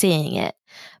could be seeing it.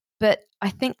 But I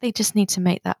think they just need to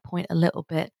make that point a little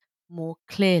bit more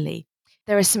clearly.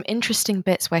 There are some interesting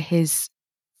bits where his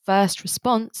first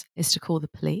response is to call the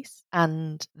police.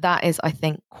 And that is, I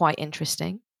think, quite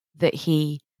interesting that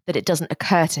it doesn't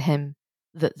occur to him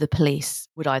that the police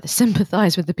would either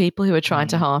sympathize with the people who are trying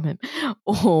to harm him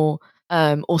or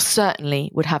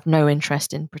certainly would have no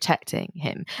interest in protecting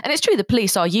him. And it's true, the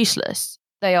police are useless.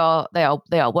 They are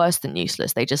worse than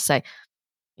useless. They just say,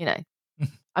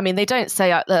 I mean, they don't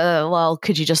say, well,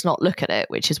 could you just not look at it,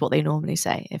 which is what they normally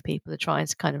say if people are trying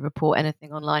to kind of report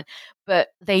anything online. But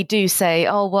they do say,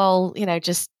 oh, well,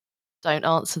 just don't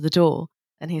answer the door.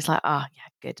 And he's like, yeah,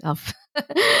 good.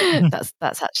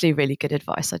 That's actually really good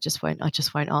advice. I just won't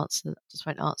answer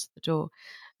the door.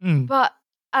 But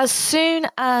as soon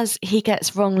as he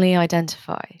gets wrongly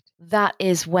identified, that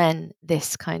is when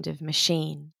this kind of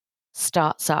machine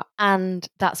starts up, and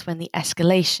that's when the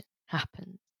escalation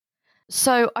happens.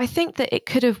 So I think that it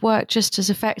could have worked just as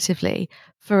effectively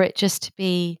for it just to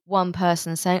be one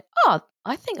person saying, oh,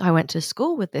 I think I went to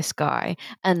school with this guy,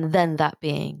 and then that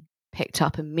being picked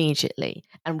up immediately,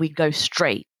 and we go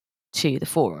straight to the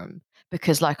forum,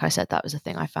 because like I said, that was the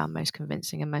thing I found most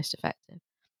convincing and most effective.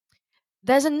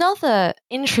 There's another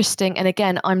interesting, and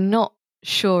again, I'm not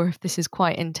sure if this is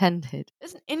quite intended.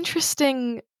 There's an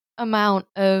interesting amount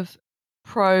of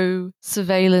pro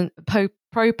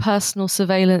personal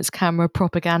surveillance camera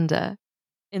propaganda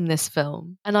in this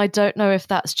film. And I don't know if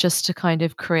that's just to kind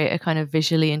of create a kind of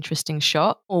visually interesting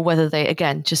shot, or whether they,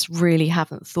 again, just really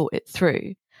haven't thought it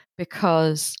through.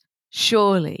 Because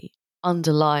surely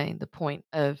underlying the point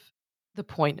of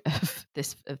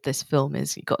this film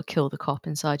is you've got to kill the cop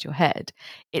inside your head.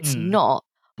 It's not,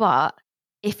 but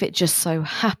if it just so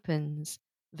happens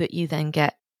that you then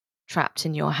get trapped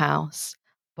in your house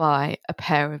by a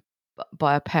pair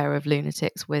of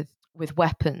lunatics with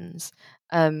weapons,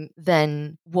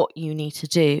 then what you need to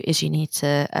do is you need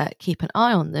to keep an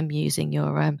eye on them using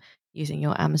your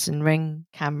Amazon Ring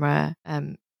camera,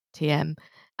 TM,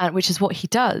 and which is what he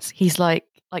does. He's like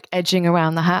edging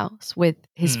around the house with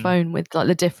his phone with like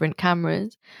the different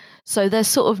cameras. So there's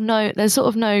sort of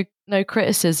no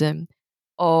criticism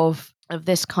of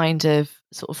this kind of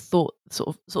sort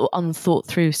of unthought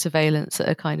through surveillance at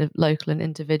a kind of local and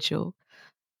individual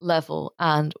level,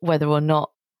 and whether or not,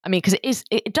 I mean, because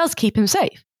it does keep him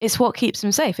safe. It's what keeps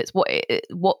him safe. It's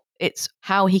it's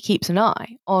how he keeps an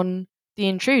eye on the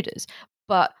intruders.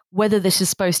 But whether this is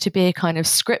supposed to be a kind of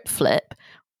script flip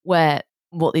where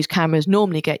what these cameras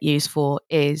normally get used for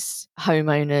is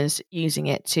homeowners using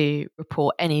it to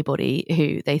report anybody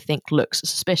who they think looks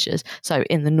suspicious. So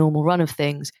in the normal run of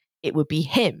things, it would be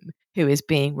him who is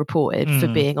being reported for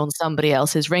being on somebody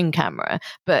else's Ring camera,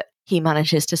 but he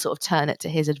manages to sort of turn it to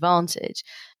his advantage.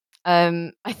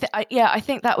 I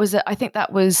think that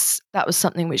was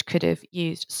something which could have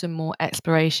used some more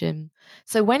exploration.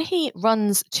 So when he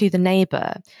runs to the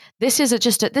neighbor, this is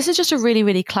just a really,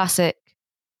 really classic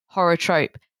horror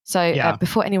trope. So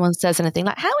before anyone says anything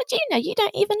like, "How would you know? You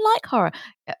don't even like horror,"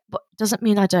 but doesn't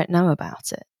mean I don't know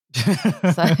about it.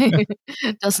 So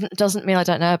doesn't mean I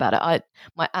don't know about it.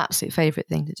 My absolute favorite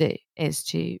thing to do is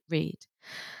to read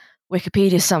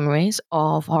Wikipedia summaries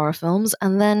of horror films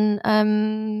and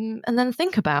then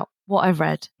think about what I've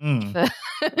read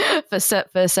for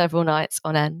several nights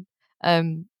on end.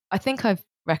 I think I've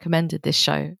recommended this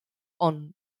show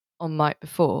on Mike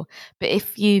before, but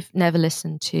if you've never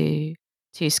listened to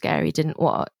Too Scary Didn't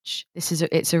Watch,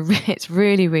 it's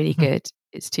really, really good.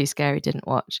 It's Too Scary Didn't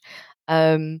Watch.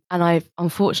 And I've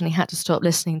unfortunately had to stop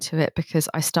listening to it because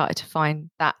I started to find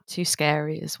that too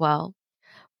scary as well.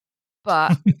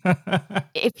 But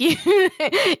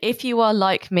if you are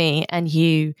like me and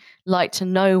you like to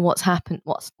know what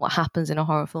happens in a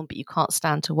horror film, but you can't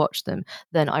stand to watch them,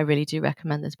 then I really do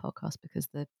recommend this podcast because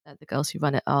the girls who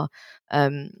run it are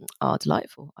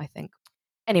delightful, I think.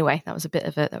 Anyway, that was a bit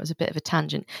of a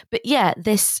tangent, but yeah,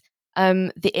 this.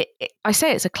 I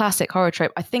say it's a classic horror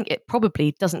trope. I think it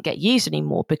probably doesn't get used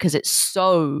anymore because it's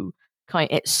so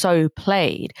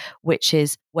played, which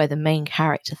is where the main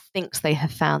character thinks they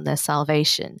have found their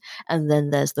salvation, and then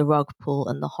there's the rug pull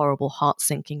and the horrible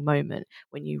heart-sinking moment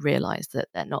when you realize that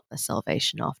they're not their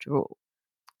salvation after all.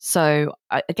 So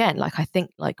I think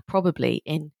probably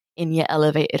in your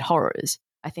elevated horrors,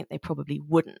 I think they probably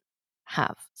wouldn't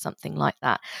have something like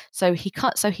that. So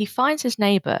he finds his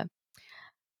neighbor.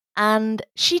 And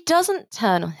she doesn't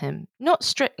turn on him, not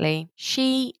strictly.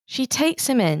 She takes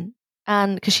him in,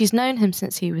 and because she's known him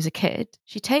since he was a kid,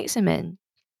 she takes him in,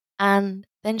 and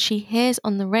then she hears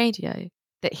on the radio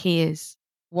that he is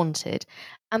wanted.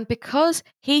 And because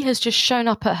he has just shown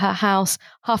up at her house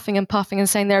huffing and puffing and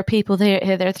saying there are people here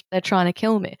they're trying to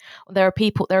kill me. There are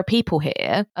people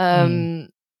here.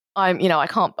 I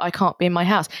can't be in my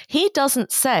house. He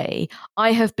doesn't say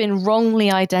I have been wrongly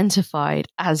identified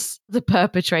as the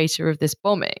perpetrator of this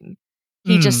bombing.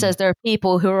 He just says there are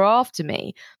people who are after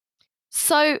me.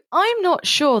 So I'm not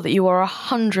sure that you are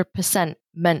 100%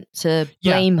 meant to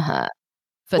blame her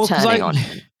for turning on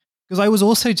him. Because I was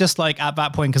also just like at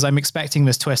that point, because I'm expecting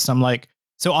this twist. I'm like,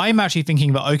 so I'm actually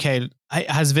thinking that, okay,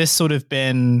 has this sort of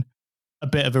been a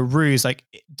bit of a ruse? Like,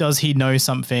 does he know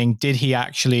something? Did he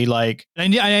actually like, I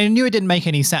knew it didn't make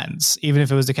any sense, even if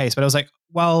it was the case, but I was like,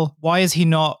 well, why is he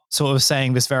not sort of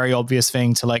saying this very obvious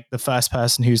thing to like the first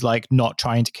person who's like not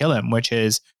trying to kill him, which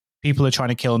is people are trying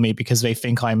to kill me because they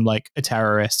think I'm like a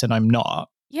terrorist and I'm not.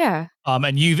 Yeah. Why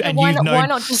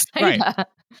not just say that?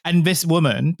 And this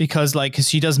woman, because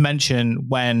she does mention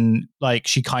when like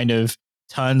she kind of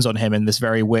turns on him in this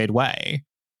very weird way,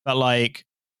 but like,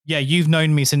 yeah, you've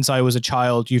known me since I was a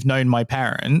child. You've known my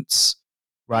parents,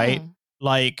 right?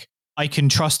 Like, I can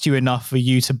trust you enough for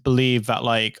you to believe that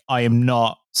like I am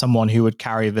not someone who would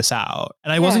carry this out.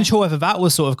 And I wasn't sure whether that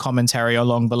was sort of commentary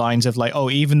along the lines of like, oh,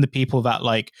 even the people that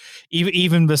like,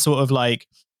 even the sort of like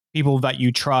people that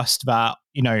you trust that,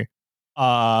 you know,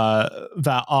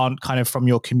 that aren't kind of from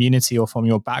your community or from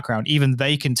your background, even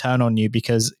they can turn on you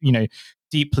because,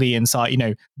 deeply inside,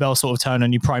 they'll sort of turn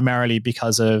on you primarily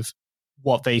because of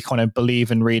what they kind of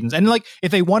believe and read. And like,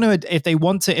 if they want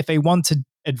to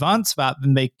advance that,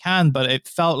 then they can, but it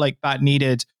felt like that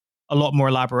needed a lot more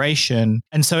elaboration.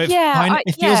 And so it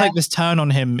feels like this turn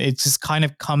on him, it just kind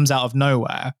of comes out of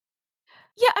nowhere.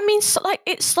 Yeah, I mean,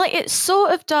 it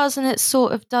sort of does and it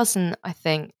sort of doesn't, I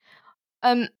think.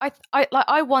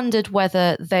 I wondered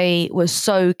whether they were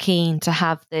so keen to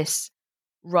have this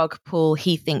rug pull.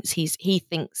 He thinks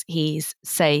he's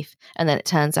safe, and then it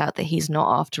turns out that he's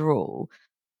not after all.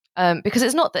 Because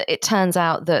it's not that it turns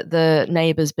out that the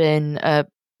neighbour's been a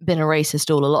racist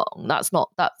all along. That's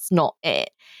not it.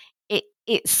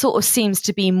 It sort of seems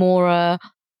to be more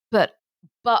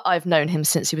but I've known him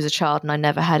since he was a child and I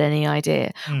never had any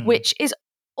idea, which is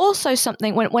also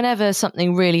something whenever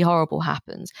something really horrible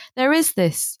happens, there is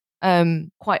this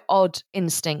quite odd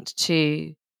instinct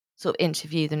to sort of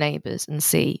interview the neighbours and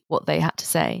see what they had to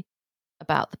say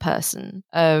about the person.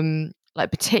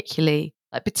 Particularly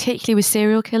with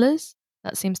serial killers,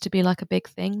 that seems to be like a big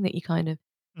thing that you kind of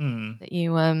that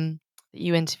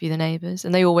you interview the neighbours,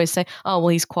 and they always say, "Oh, well,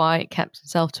 he's quiet, kept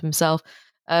himself to himself."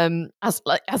 As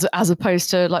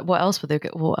opposed to like what else were they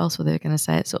going to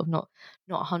say? It's sort of not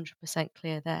 100%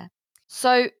 clear there.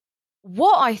 So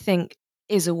what I think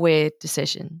is a weird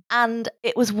decision, and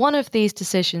it was one of these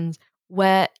decisions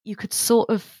where you could sort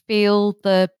of feel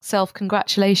the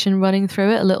self-congratulation running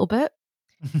through it a little bit,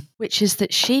 which is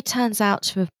that she turns out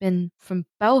to have been from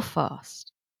Belfast.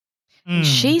 And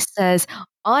she says,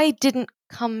 I didn't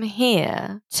come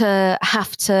here to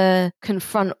have to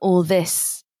confront all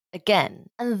this again.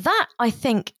 And that, I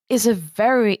think, is a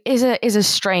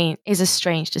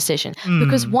strange decision.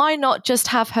 Because why not just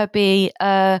have her be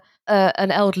an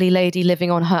elderly lady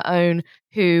living on her own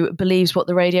who believes what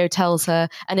the radio tells her,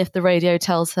 and if the radio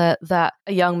tells her that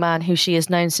a young man who she has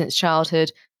known since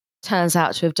childhood turns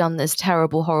out to have done this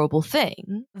terrible, horrible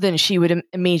thing, then she would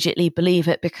immediately believe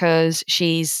it because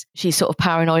she's sort of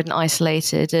paranoid and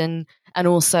isolated, and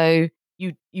also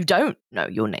you don't know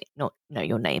your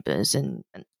neighbors and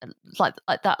like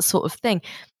that sort of thing.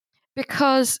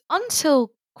 Because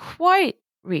until quite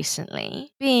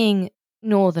recently, being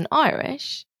Northern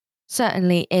Irish,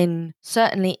 certainly in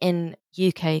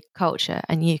UK culture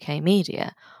and UK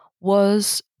media,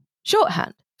 was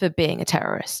shorthand for being a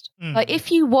terrorist. Like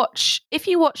if you watch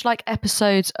like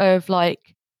episodes of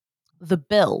like The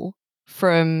Bill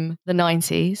from the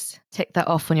 90s, tick that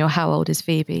off on your How Old Is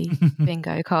Phoebe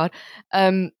bingo card.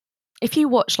 If you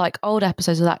watch like old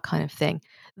episodes of that kind of thing,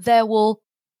 there will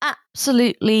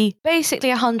absolutely, basically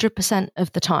 100%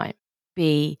 of the time,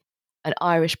 be an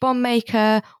Irish bomb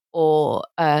maker or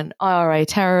an IRA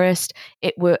terrorist.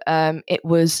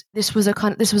 This was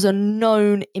a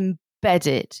known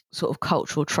embedded sort of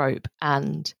cultural trope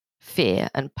and fear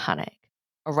and panic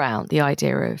around the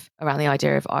idea of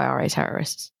IRA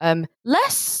terrorists.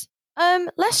 Less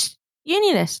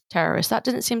unionist terrorists. That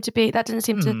didn't seem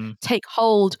to take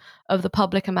hold of the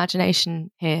public imagination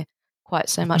here quite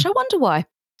so much. I wonder why.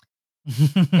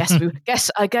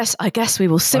 I guess we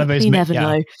will simply never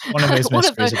know. One of those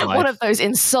mysteries of life. One of those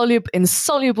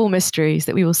insoluble mysteries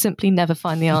that we will simply never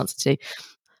find the answer to.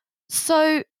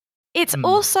 So it's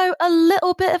also a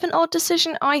little bit of an odd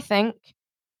decision, I think,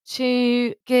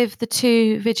 to give the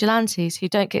two vigilantes who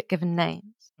don't get given names.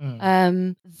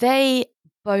 They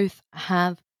both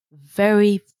have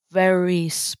very, very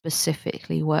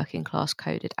specifically working class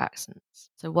coded accents.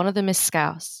 So one of them is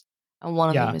Scouse and one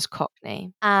of them is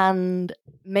Cockney. And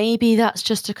maybe that's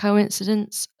just a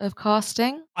coincidence of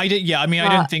casting. I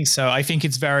don't think so. I think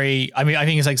it's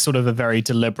like sort of a very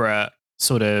deliberate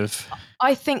sort of...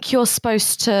 I think you're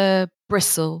supposed to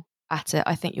bristle at it.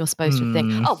 I think you're supposed to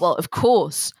think, oh, well, of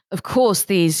course,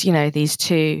 these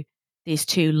two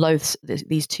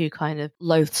kind of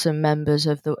loathsome members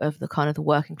of the kind of the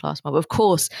working class mob, of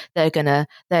course they're gonna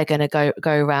go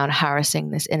around harassing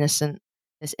this innocent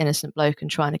bloke and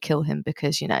trying to kill him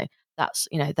because that's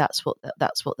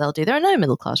what they'll do. There are no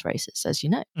middle class racists, as you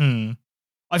know.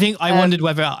 I think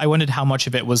I wondered how much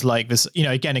of it was like this.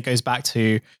 Again, it goes back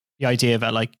to the idea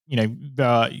that like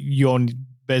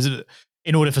there's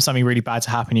in order for something really bad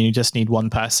to happen, you just need one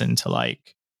person to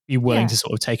like be willing to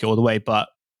sort of take it all the way. But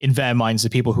in their minds, the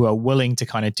people who are willing to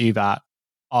kind of do that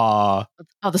are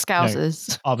the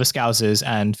Scousers. Are the Scousers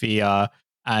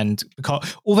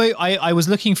although I was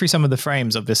looking through some of the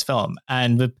frames of this film,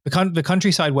 and the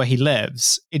countryside where he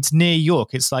lives, it's near York.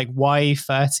 It's like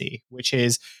Y30, which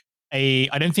is I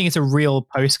don't think it's a real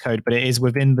postcode, but it is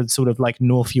within the sort of like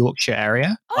North Yorkshire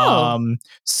area. Oh.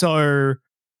 So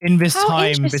in this How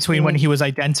time between when he interesting. was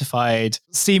identified,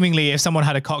 seemingly if someone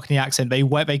had a Cockney accent, they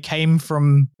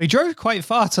drove quite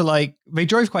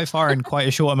far in quite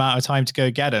a short amount of time to go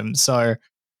get him. So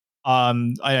I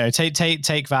don't know,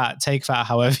 take that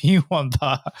however you want,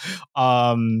 but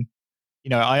I'm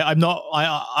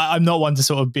not one to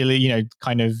sort of be,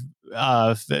 kind of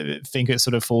think it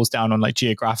sort of falls down on like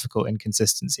geographical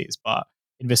inconsistencies, but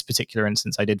in this particular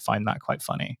instance, I did find that quite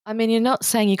funny. I mean, you're not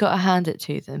saying you got to hand it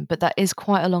to them, but that is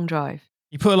quite a long drive.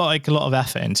 You put a lot of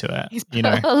effort into it, He's put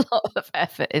a lot of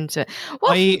effort into it.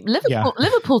 Well, Yeah.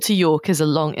 Liverpool to York is a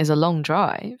long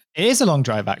drive. It is a long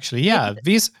drive, actually. Yeah,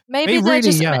 Maybe they're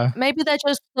just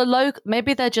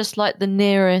like the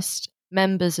nearest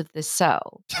members of this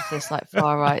cell, of this like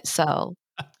far right cell,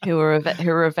 who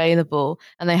are available,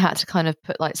 and they had to kind of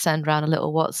send around a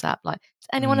little WhatsApp like, is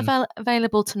anyone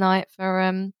available tonight for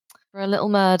a little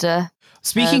murder?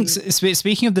 Speaking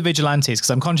of the vigilantes, because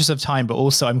I'm conscious of time, but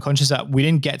also I'm conscious that we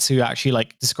didn't get to actually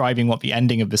like describing what the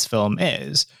ending of this film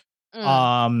is.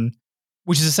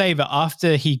 Which is to say that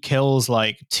after he kills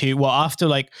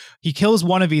he kills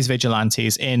one of these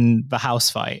vigilantes in the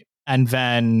house fight, and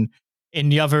then in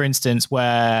the other instance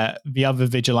where the other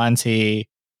vigilante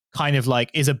kind of like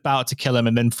is about to kill him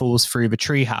and then falls through the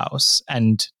treehouse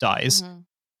and dies.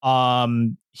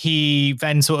 He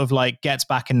then sort of like gets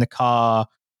back in the car,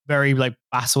 very like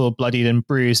battle bloodied and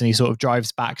bruised, and he sort of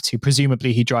drives back to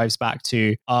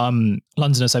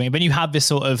London or something. Then you have this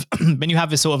sort of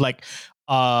like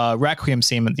requiem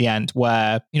scene at the end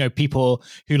where, people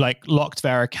who like locked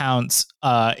their accounts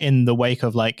in the wake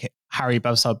of like Harry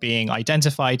Bevsar being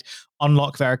identified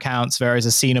unlock their accounts. There is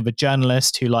a scene of a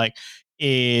journalist who like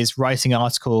is writing an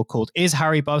article called "Is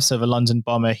Harry Bevsar the London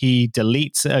Bomber?" She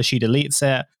deletes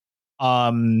it.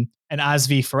 And as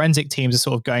the forensic teams are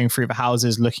sort of going through the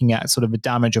houses looking at sort of the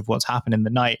damage of what's happened in the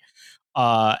night,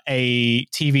 a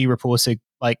TV reporter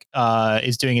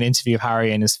is doing an interview of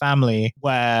Harry and his family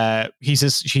where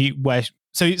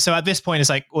so at this point it's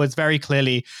like, well, it's very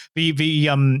clearly the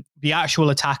actual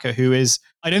attacker, who is,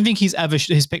 I don't think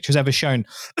his picture's ever shown,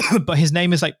 but his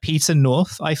name is like Peter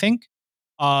North, I think.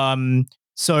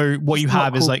 So what He's you not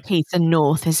have is like Peter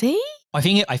North, is he? I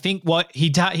think what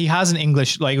he has an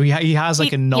English, like he has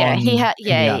like a non. I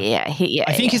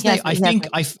think his name.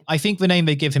 I think the name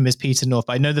they give him is Peter North,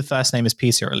 but I know the first name is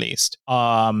Peter at least.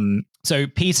 So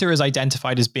Peter is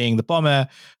identified as being the bomber,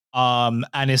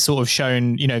 and is sort of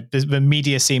shown. The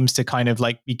media seems to kind of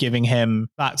like be giving him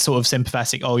that sort of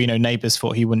sympathetic. Oh, neighbors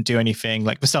thought he wouldn't do anything,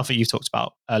 like the stuff that you talked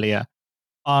about earlier.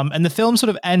 And the film sort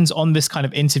of ends on this kind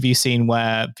of interview scene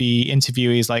where the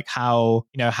interviewee is like, how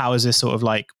is this sort of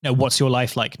like, what's your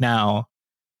life like now?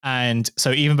 And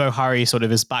so even though Harry sort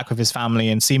of is back with his family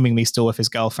and seemingly still with his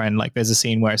girlfriend, like there's a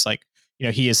scene where it's like,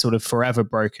 he is sort of forever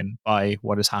broken by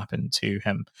what has happened to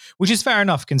him, which is fair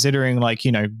enough considering like,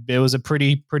 there was a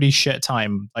pretty shit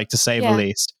time, like to say the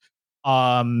least.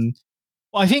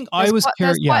 Well, I think I was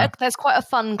curious. There's quite a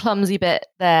fun, clumsy bit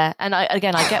there, and I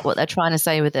get what they're trying to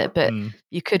say with it, but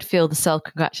you could feel the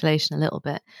self-congratulation a little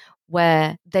bit,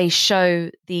 where they show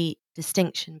the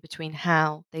distinction between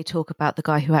how they talk about the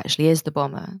guy who actually is the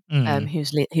bomber,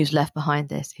 who's left behind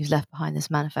this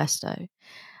manifesto,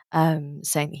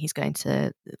 saying that he's going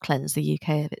to cleanse the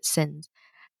UK of its sins.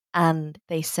 And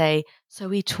they say, so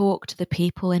we talk to the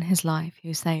people in his life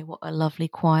who say what a lovely,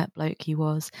 quiet bloke he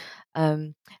was.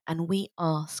 And we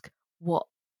ask what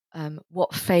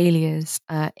failures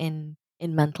in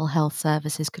mental health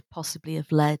services could possibly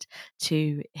have led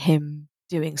to him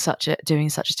doing such a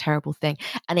terrible thing.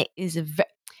 And it is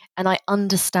and I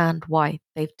understand why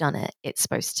they've done it. It's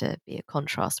supposed to be a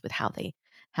contrast with how they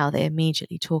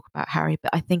immediately talk about Harry,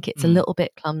 but I think it's a little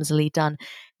bit clumsily done.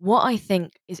 What I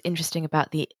think is interesting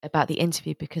about the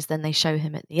interview, because then they show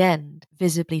him at the end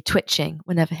visibly twitching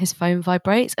whenever his phone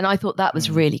vibrates, and I thought that was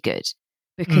really good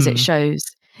because it shows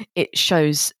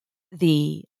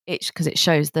the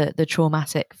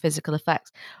traumatic physical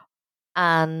effects.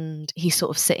 And he's sort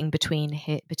of sitting between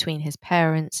his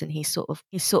parents, and he's sort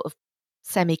of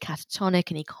semi-catatonic,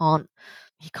 and he can't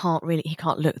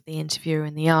look the interviewer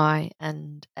in the eye,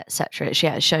 and etc. It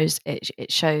shows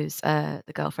the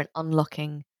girlfriend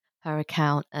unlocking her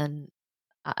account, and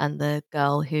the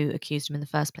girl who accused him in the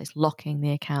first place locking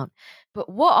the account. But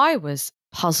what I was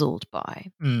puzzled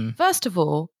by, first of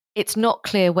all, it's not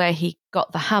clear where he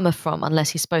got the hammer from, unless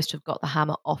he's supposed to have got the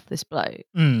hammer off this bloke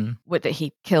that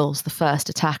he kills the first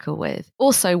attacker with.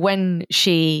 Also, when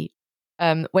she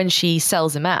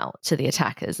sells him out to the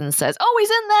attackers and says, "Oh,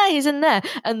 he's in there,"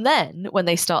 and then when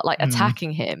they start like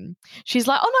attacking him, she's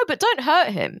like, "Oh no, but don't hurt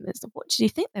him." What did you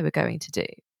think they were going to do?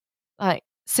 Like,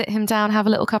 sit him down, have a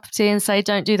little cup of tea, and say,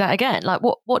 "Don't do that again." Like,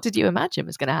 what did you imagine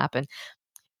was going to happen?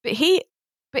 But he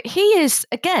is,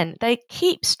 again, they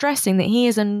keep stressing that he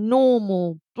is a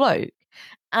normal bloke,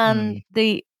 and Mm.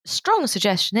 the strong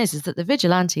suggestion is that the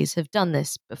vigilantes have done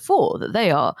this before, that they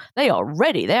are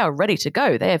ready to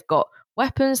go. They have got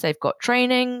weapons, they've got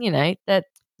training, they're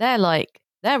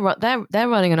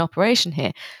running an operation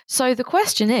here. So the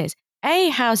question is, A,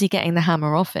 how's he getting the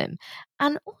hammer off him?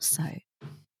 And also,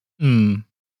 Mm.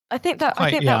 I think that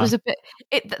Yeah. was a bit.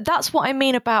 That's what I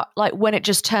mean about like when it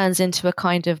just turns into a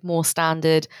kind of more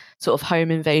standard sort of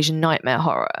home invasion nightmare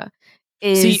horror.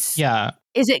 See, Is yeah.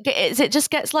 is it just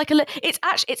gets like it's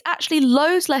actually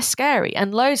loads less scary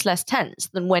and loads less tense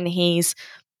than when he's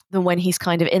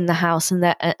kind of in the house and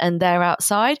they're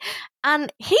outside,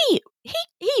 and he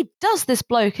does this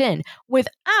bloke in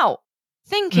without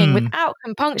thinking, Mm. without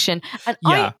compunction, and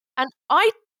Yeah.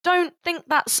 I don't think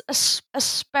that's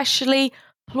especially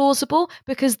plausible,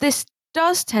 because this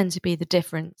does tend to be the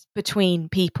difference between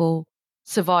people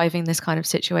surviving this kind of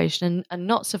situation and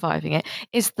not surviving it,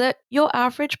 is that your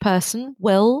average person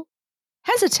will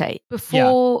hesitate Yeah.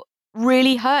 before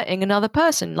really hurting another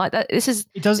person. Like that, this is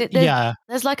It does. there's Yeah.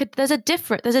 there's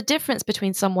a difference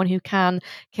between someone who can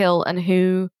kill and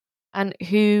who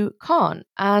can't,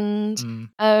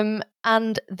 Mm.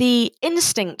 and the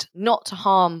instinct not to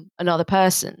harm another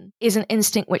person is an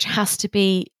instinct which has to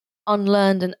be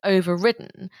unlearned and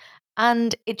overridden,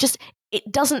 and it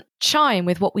doesn't chime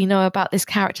with what we know about this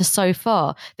character so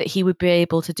far, that he would be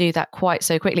able to do that quite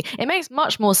so quickly. It makes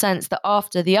much more sense that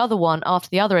after the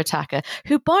other attacker,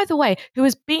 who, by the way, who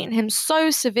has beaten him so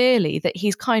severely that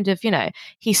he's kind of,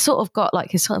 he's sort of got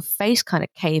like his sort of face kind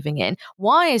of caving in.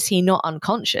 Why is he not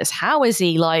unconscious? How is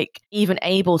he like even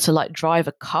able to like drive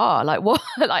a car? Like what?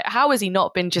 Like how has he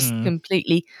not been just Mm.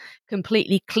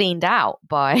 completely cleaned out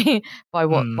by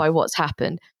Mm. what's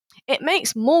happened? It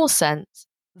makes more sense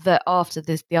that after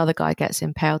the other guy gets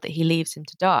impaled, that he leaves him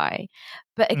to die.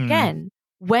 But Mm. again,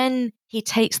 when he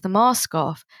takes the mask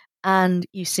off and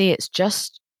you see it's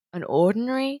just an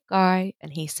ordinary guy,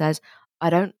 and he says, I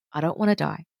don't want to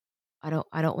die. I don't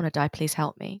want to die. Please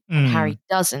help me. And Mm. Harry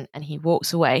doesn't, and he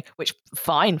walks away, which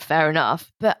fine, fair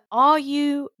enough. But are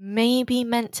you maybe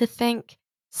meant to think,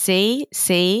 see,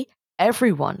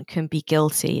 everyone can be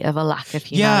guilty of a lack of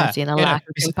Yeah. humanity and a You know. lack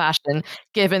of compassion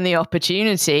given the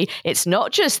opportunity? It's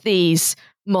not just these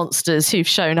monsters who've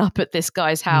shown up at this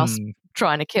guy's house Mm.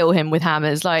 trying to kill him with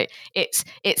hammers. Like it's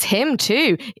him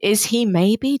too. Is he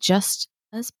maybe just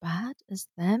as bad as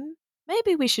them?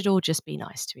 Maybe we should all just be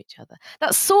nice to each other.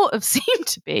 That sort of seemed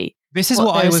to be This is what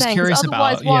what they I were was saying. 'Cause curious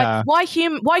otherwise, about.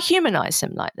 Yeah. why humanize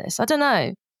him like this? I don't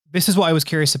know. This is what I was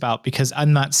curious about, because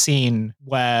in that scene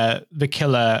where the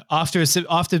killer, after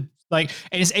like,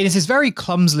 it is this very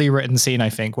clumsily written scene, I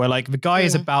think, where like the guy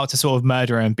is Mm, about to sort of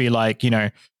murder him and be like,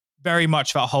 very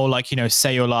much that whole like,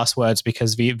 say your last words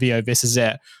because Vio, this is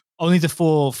it. Only to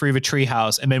fall through the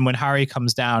treehouse, and then when Harry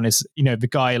comes down, is the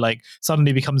guy like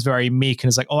suddenly becomes very meek and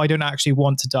is like, "Oh, I don't actually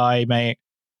want to die, mate."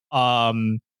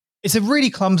 Um, it's a really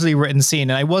clumsily written scene,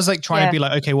 and I was like trying to yeah. be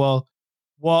like, okay, well,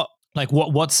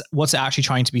 what's actually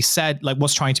trying to be said? Like,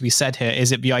 what's trying to be said here?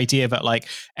 Is it the idea that like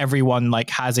everyone like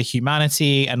has a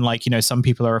humanity, and like some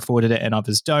people are afforded it and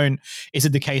others don't? Is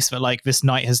it the case that like this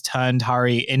night has turned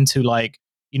Harry into like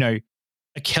a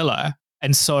killer,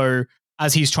 and so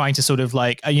as he's trying to sort of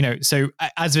like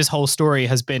as this whole story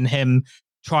has been him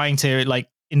trying to like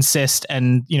insist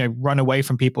and run away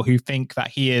from people who think that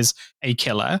he is a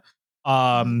killer,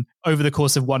 Mm, over the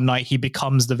course of one night he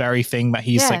becomes the very thing that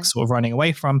he's like yeah. sort of running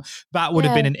away from. That would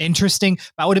have Yeah.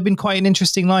 been quite an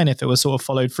interesting line if it was sort of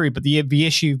followed through. But the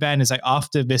issue then is like,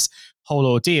 after this whole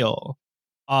ordeal,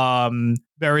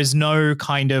 there is no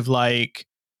kind of like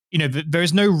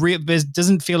there's no real, there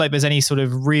doesn't feel like there's any sort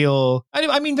of real,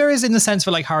 I mean, there is in the sense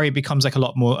where like Harry becomes like a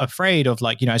lot more afraid of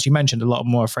like, as you mentioned, a lot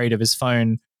more afraid of his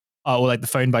phone, or like the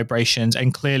phone vibrations,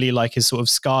 and clearly like is sort of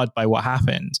scarred by what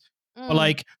happened. But Mm,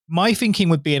 like my thinking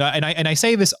would be, and I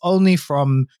say this only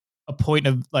from a point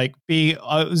of like being,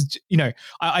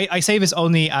 I say this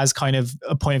only as kind of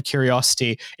a point of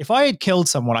curiosity. If I had killed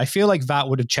someone, I feel like that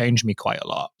would have changed me quite a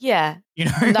lot. yeah. You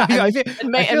know, And that I and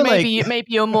feel maybe like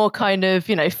maybe you're more kind of,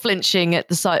 flinching at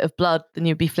the sight of blood than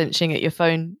you'd be flinching at your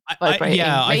phone vibrating.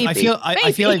 Maybe. I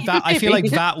feel like that. I feel like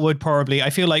Maybe. that would probably. I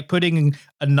feel like putting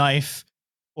a knife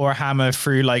or a hammer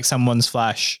through like someone's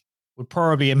flesh would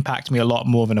probably impact me a lot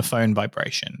more than a phone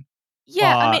vibration.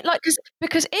 Yeah, I mean, But like,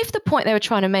 because if the point they were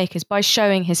trying to make is by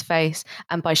showing his face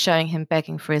and by showing him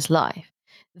begging for his life,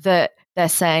 that they're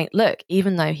saying, look,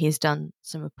 even though he's done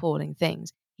some appalling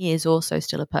things, he is also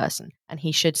still a person and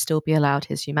he should still be allowed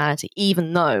his humanity,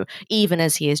 even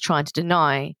as he is trying to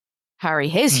deny Harry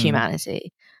his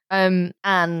humanity. But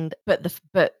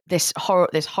this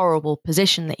horrible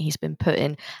position that he's been put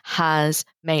in has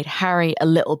made Harry a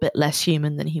little bit less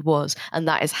human than he was, and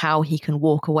that is how he can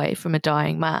walk away from a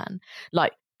dying man.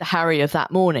 Like, the Harry of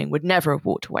that morning would never have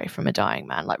walked away from a dying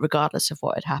man, like, regardless of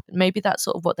what had happened. Maybe that's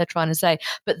sort of what they're trying to say.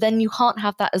 But then you can't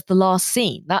have that as the last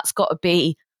scene. That's got to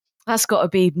be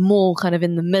more kind of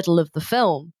in the middle of the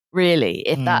film, really,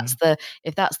 if that's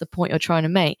the point you're trying to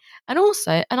make. And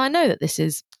also, and I know that this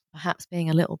is perhaps being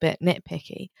a little bit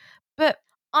nitpicky, but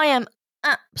I am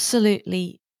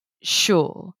absolutely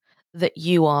sure that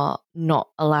you are not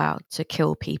allowed to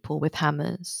kill people with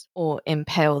hammers or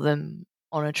impale them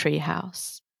on a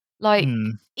treehouse. Like,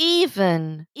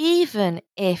 even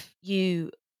if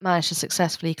you manage to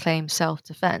successfully claim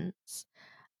self-defense,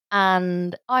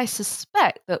 and I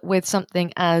suspect that with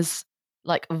something as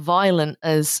like violent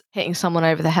as hitting someone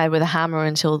over the head with a hammer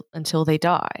until they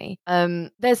die,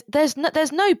 there's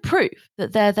no proof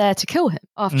that they're there to kill him.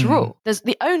 After all,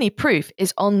 the only proof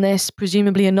is on this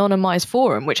presumably anonymized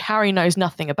forum, which Harry knows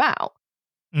nothing about.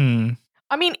 I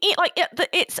mean,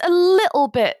 it's a little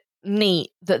bit neat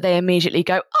that they immediately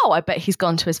go, "Oh, I bet he's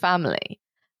gone to his family,"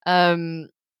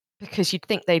 because you'd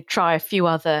think they'd try a few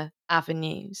other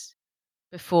avenues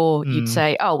before you'd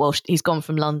say, "Oh, well, he's gone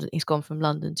from London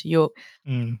to York."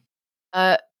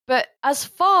 But as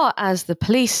far as the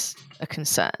police are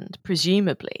concerned,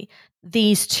 presumably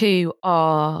these two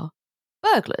are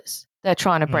burglars. They're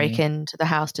trying to break into the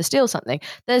house to steal something.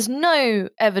 There's no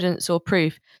evidence or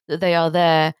proof that they are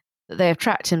there, that they have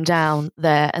tracked him down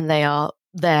there and they are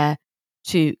there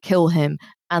to kill him,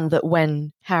 and that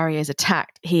when Harry is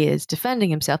attacked, he is defending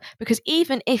himself. Because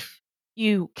even if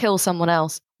you kill someone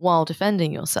else while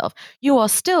defending yourself, you are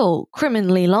still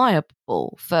criminally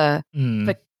liable for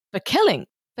killing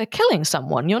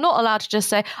someone. You're not allowed to just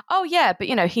say, "Oh yeah, but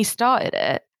he started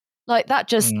it." Like, that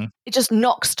just it just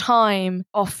knocks time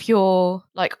off your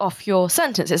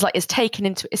sentence. It's like it's taken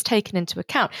into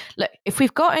account. Look, if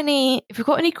we've got any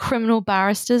criminal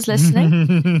barristers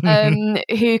listening,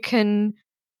 who can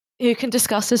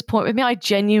discuss this point with me, I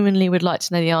genuinely would like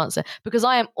to know the answer, because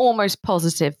I am almost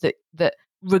positive that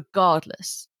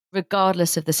regardless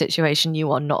of the situation,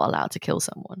 you are not allowed to kill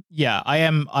someone. Yeah, I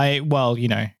am.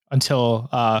 Until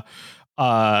the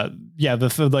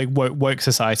woke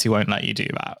society won't let you do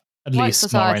that. At Woke least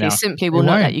society not right now. simply will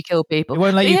not let you kill people. It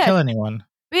won't let you kill anyone.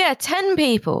 But yeah, 10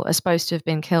 people are supposed to have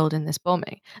been killed in this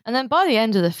bombing. And then by the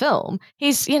end of the film,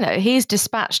 he's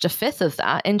dispatched a fifth of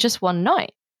that in just one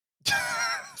night.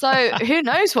 So who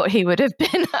knows what he would have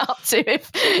been up to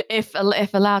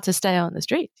if allowed to stay on the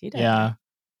streets. You don't know.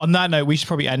 On that note, we should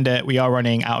probably end it. We are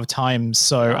running out of time.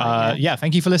 So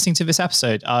thank you for listening to this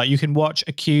episode. You can watch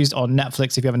Accused on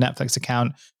Netflix if you have a Netflix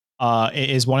account.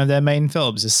 It is one of their main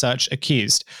films, is search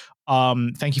Accused.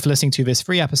 Thank you for listening to this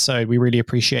free episode. We really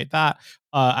appreciate that.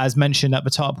 As mentioned at the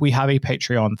top, we have a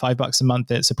Patreon, $5 a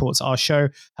month. It supports our show,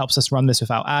 helps us run this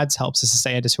without ads, helps us to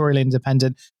stay editorially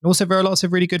independent. And also, there are lots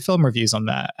of really good film reviews on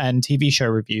there and TV show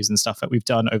reviews and stuff that we've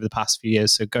done over the past few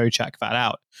years. So go check that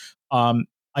out.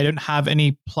 I don't have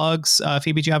any plugs.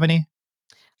 Phoebe, do you have any?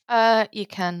 You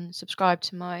can subscribe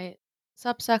to my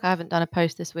Substack. I haven't done a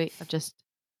post this week. I've just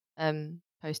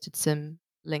posted some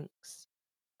links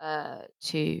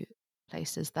to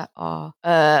places that are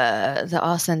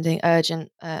sending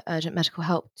urgent medical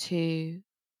help to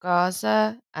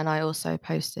Gaza, and I also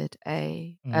posted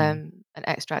an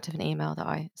extract of an email that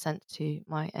I sent to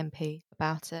my MP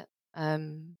about it.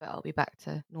 But I'll be back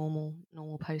to normal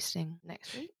posting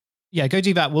next week. Yeah, go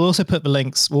do that. We'll also put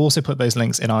those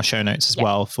links in our show notes as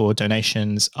well for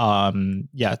donations. Do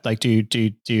write to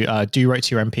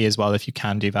your MP as well if you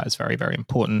can do that. It's very, very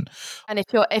important. And if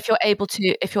you're able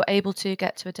to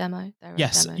get to a demo,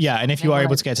 yes, and if you are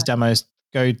able to get to demos,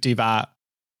 go do that.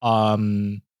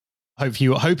 Hope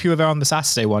you were there on the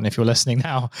Saturday one if you're listening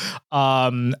now.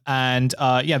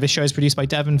 This show is produced by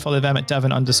Devon. Follow them at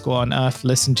Devon_on_Earth.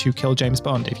 Listen to Kill James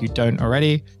Bond if you don't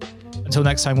already. Until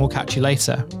next time, we'll catch you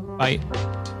later. Bye.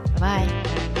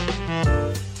 Bye.